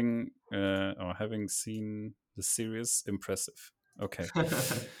looking or having seen the series, impressive. Okay.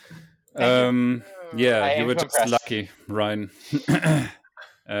 Yeah, I you am were just impressed. lucky, Ryan.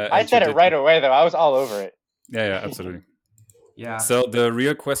 I said it right away, though. I was all over it. Yeah, absolutely. Yeah. So the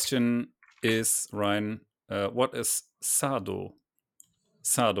real question is, Ryan, what is Sado?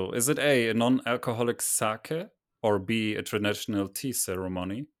 Sado, is it A, non-alcoholic sake, or B, a traditional tea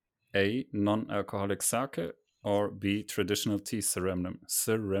ceremony? A, non-alcoholic sake, or B, traditional tea ceremony?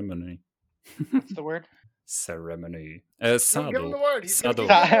 What's the word? Ceremony. Don't give him Sado. the word. He's gonna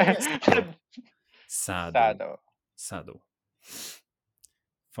Sado. keep doing it. Sado. Sado. Sado.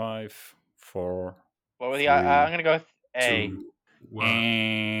 5, 4, What was the? Three, I'm gonna go with A. 2, Wow.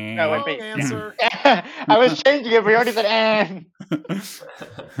 No, Wrong wait, B. answer. I was changing it, but you already said "and."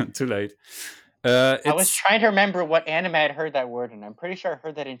 Too late. I was It's trying to remember what anime I'd heard that word, and I'm pretty sure I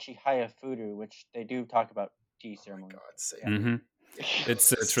heard that in Chihaya Furu, which they do talk about tea ceremony. God sake. Mhm.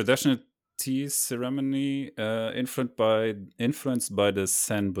 It's a traditional tea ceremony influenced by the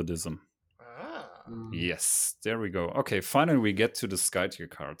Zen Buddhism. Ah. Yes, there we go. Okay, finally we get to the Sky Tier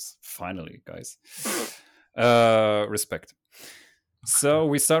cards. Finally, guys. Respect. So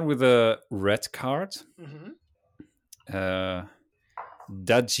we start with a red card. Mhm.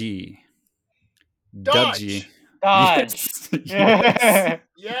 Daji. Dodge. Daji. Dodge. Yes.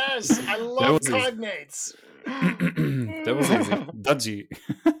 Yes, I love was his- cognates. That was easy. Dodgy.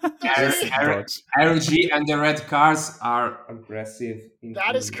 Just dodge. RG and the red cards are aggressive.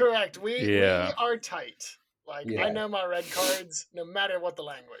 That is correct. We Yeah. are tight. Like I Yeah. know my red cards, no matter what the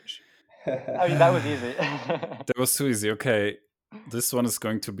language. I mean, that was easy. That was too easy. Okay. This one is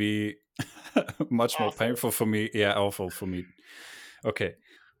going to be much more Awful. painful for me. Yeah, awful for me. Okay.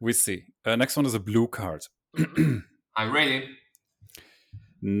 We see. Next one is a blue card. I'm ready.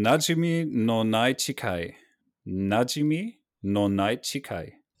 Najimi no nai chikai. Najimi no nai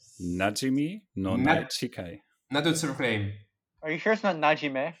chikai. Najimi no nai chikai. Nadutsu claim. Are you sure it's not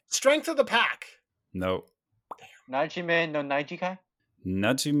Najime? Strength of the pack. No. Najime no Naijikai?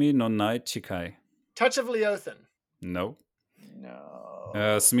 Najimi no nai chikai. Touch of Leothan. No.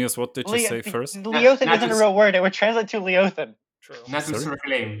 No. Smears, what did you say first? Leothan Not isn't a just- real word. It would translate to Leothan. True. Nadutsu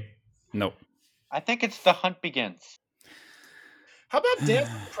claim. No. I think it's The Hunt Begins. How about Dance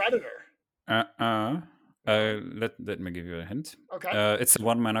with the Predator? Let me give you a hint. Okay. It's a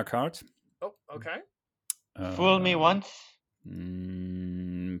 1 mana card. Oh, okay. Fool me Uh, once.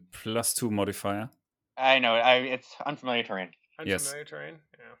 +2 modifier. I know. It's unfamiliar terrain. Yes. Unfamiliar terrain.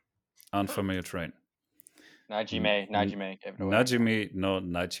 Yeah. Unfamiliar terrain. Najime. Najime. Gave it away. Najimi no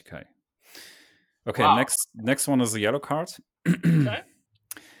Naichikai. Okay, Wow. next one is a yellow card. Okay.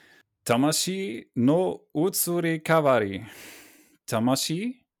 Tamashi no utsuri kawari.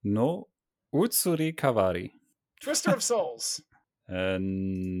 Tamashi no utsuri kawari. Twister of Souls.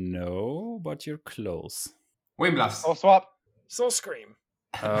 No, but you're close. Wind blast. Oh, swap. Soul Scream.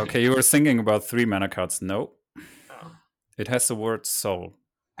 Okay, you were thinking about 3 mana cards. No, Oh. it has the word soul.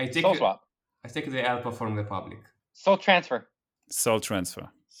 I take Soul swap. I take the help from the public. Soul transfer. Soul transfer.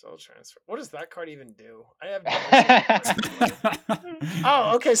 Soul Transfer. What does that card even do? I have never seen that card.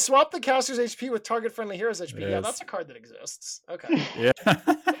 Oh, okay. Swap the caster's HP with target friendly hero's HP. Yeah, Yes. that's a card that exists. Okay. Yeah.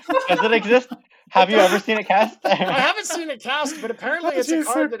 Does it exist? Have you ever seen it cast? I haven't seen it cast, but apparently it's a Yes,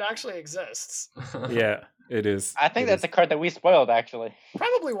 sir. card that actually exists. Yeah, it is. I think It that's is. a card that we spoiled, actually.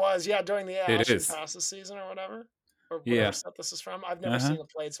 Probably was, yeah, during the It Ashen is. Passes season or whatever. Or Yeah. whatever set this is from. I've never Uh-huh. seen it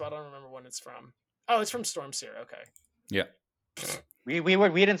played, so I don't remember when it's from. Oh, it's from Stormseer. Okay. Yeah. We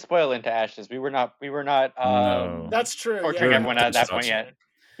didn't spoil Into Ashes. We were not No. That's true. torturing yeah. everyone at that point yet.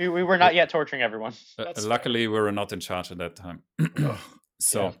 We were not yet torturing everyone. That's Luckily, we were not in charge at that time.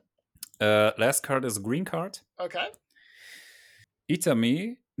 So, last card is a green card. Okay.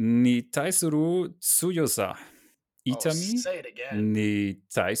 Itami ni taisuru tsuyosa. Itami Say it again. ni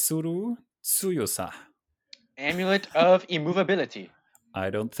taisuru tsuyosa. Amulet of Immovability.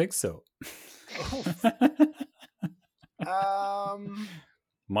 I don't think so.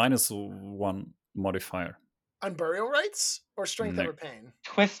 -1 modifier. Unburial Rights or Strength No. Over Pain?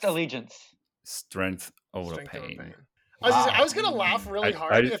 Twist Allegiance. Strength over Strength Over pain. Pain. I was gonna laugh really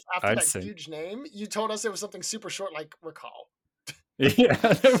hard if after I'd that say- huge name you told us it was something super short like Recall. Yeah,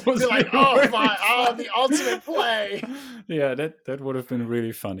 that was Be like, really oh funny. my, oh the ultimate play. Yeah, that would have been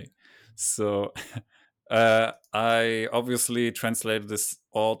really funny. So I obviously translated this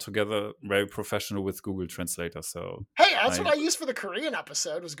all together very professional with Google Translator. So Hey, that's what I- I used for the Korean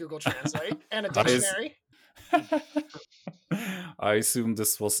episode was Google Translate and a I s- dictionary. I assume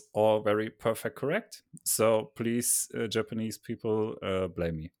this was all very perfect correct. So please, Japanese people,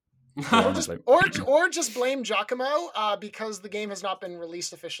 blame me. Or just blame Giacomo because the game has not been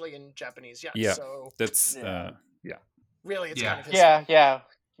released officially in Japanese yet. Yeah. So That's really, it's Yeah. kind of his Yeah.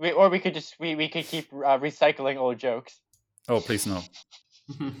 We could just we could keep recycling old jokes. oh please no.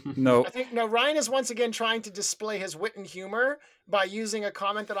 No. I think no. Ryan is once again trying to display his wit and humor by using a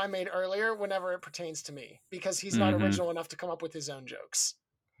comment that I made earlier whenever it pertains to me, because he's not Mhm. original enough to come up with his own jokes.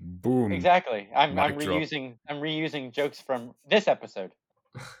 Boom. Exactly. I'm Mic drop. reusing jokes from this episode.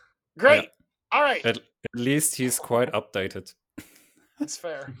 Great. All right, At least he's quite updated. that's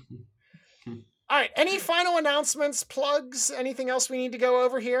fair. All right. Any final announcements, plugs, anything else we need to go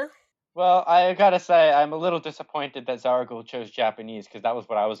over here? Well, I gotta say, I'm a little disappointed that Zargul chose Japanese because that was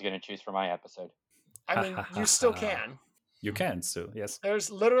what I was gonna choose for my episode. I mean, you still can. You can still, yes. There's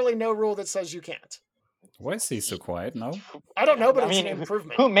literally no rule that says you can't. Why is he so quiet now? I don't know, but I it's mean, an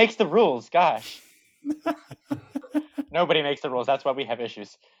improvement. Who makes the rules? Gosh. Nobody makes the rules. That's why we have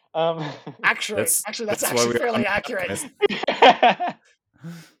issues. Actually, That's that's why actually we're fairly un- accurate.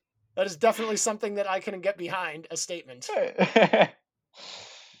 That is definitely something that I can get behind, a statement.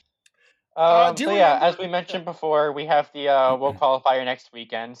 Do so yeah, remember- as we mentioned before, we have the World Qualifier next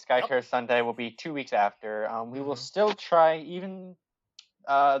weekend. Skytear Sunday will be 2 weeks after. We will still try, even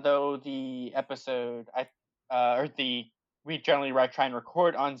though the episode, or the we generally try and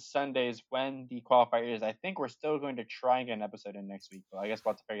record on Sundays when the qualifier is. I think we're still going to try and get an episode in next week, but I guess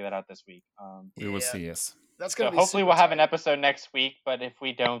we'll have to figure that out this week. We will see. Yes. That's So gonna be hopefully super we'll have tight. an episode next week, but if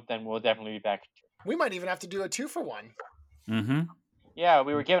we don't, then we'll definitely be back. We might even have to do a 2-for-1. Mm-hmm. Yeah,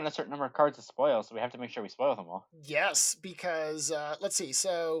 we were given a certain number of cards to spoil, so we have to make sure we spoil them all. Yes, because let's see.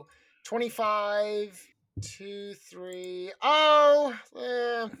 So 25, 2, 3. Oh,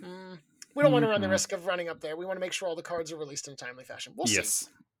 we don't want to run the Mhm. risk of running up there. We want to make sure all the cards are released in a timely fashion. We'll see. Yes.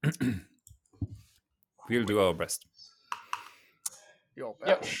 We'll do our best. Your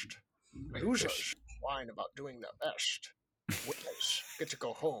Yep. best. Great Losers question. whine about doing their best. Winners get to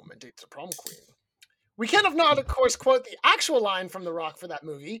go home and date the prom queen. We cannot not, of course, quote the actual line from The Rock for that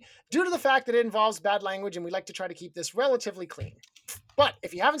movie, due to the fact that it involves bad language, and we like to try to keep this relatively clean. But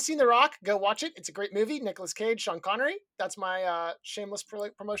if you haven't seen The Rock, go watch it. It's a great movie. Nicolas Cage, Sean Connery. That's my shameless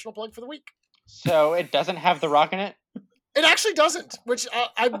promotional plug for the week. So it doesn't have The Rock in it? It actually doesn't, which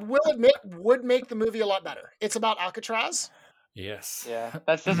I will admit would make the movie a lot better. It's about Alcatraz. Yes. Yeah,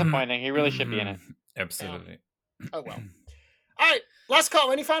 that's disappointing. He really should be in it. Absolutely. Oh, well. All right, last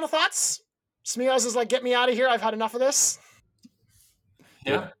call. Any final thoughts? Smears is like, get me out of here. I've had enough of this.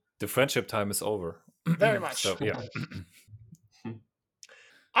 Yeah. The friendship time is over. Very much. So yeah.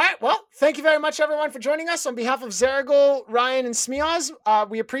 All right, well, thank you very much, everyone, for joining us. On behalf of Zergel, Ryan, and Smears,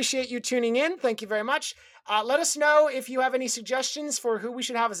 we appreciate you tuning in. Thank you very much. Let us know if you have any suggestions for who we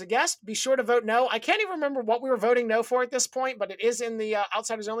should have as a guest. Be sure to vote no. I can't even remember what we were voting no for at this point, but it is in the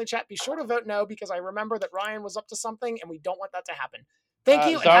Outsiders Only chat. Be sure to vote no, because I remember that Ryan was up to something, and we don't want that to happen. Thank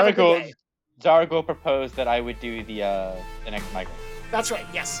you, and have a good day. Zargul proposed that I would do the next migrant. That's right,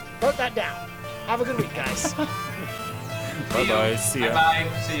 yes. Vote that down. Have a good week, guys. Bye-bye. See ya.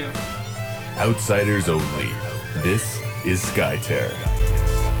 Bye-bye. See you. Outsiders only. This is Skytear.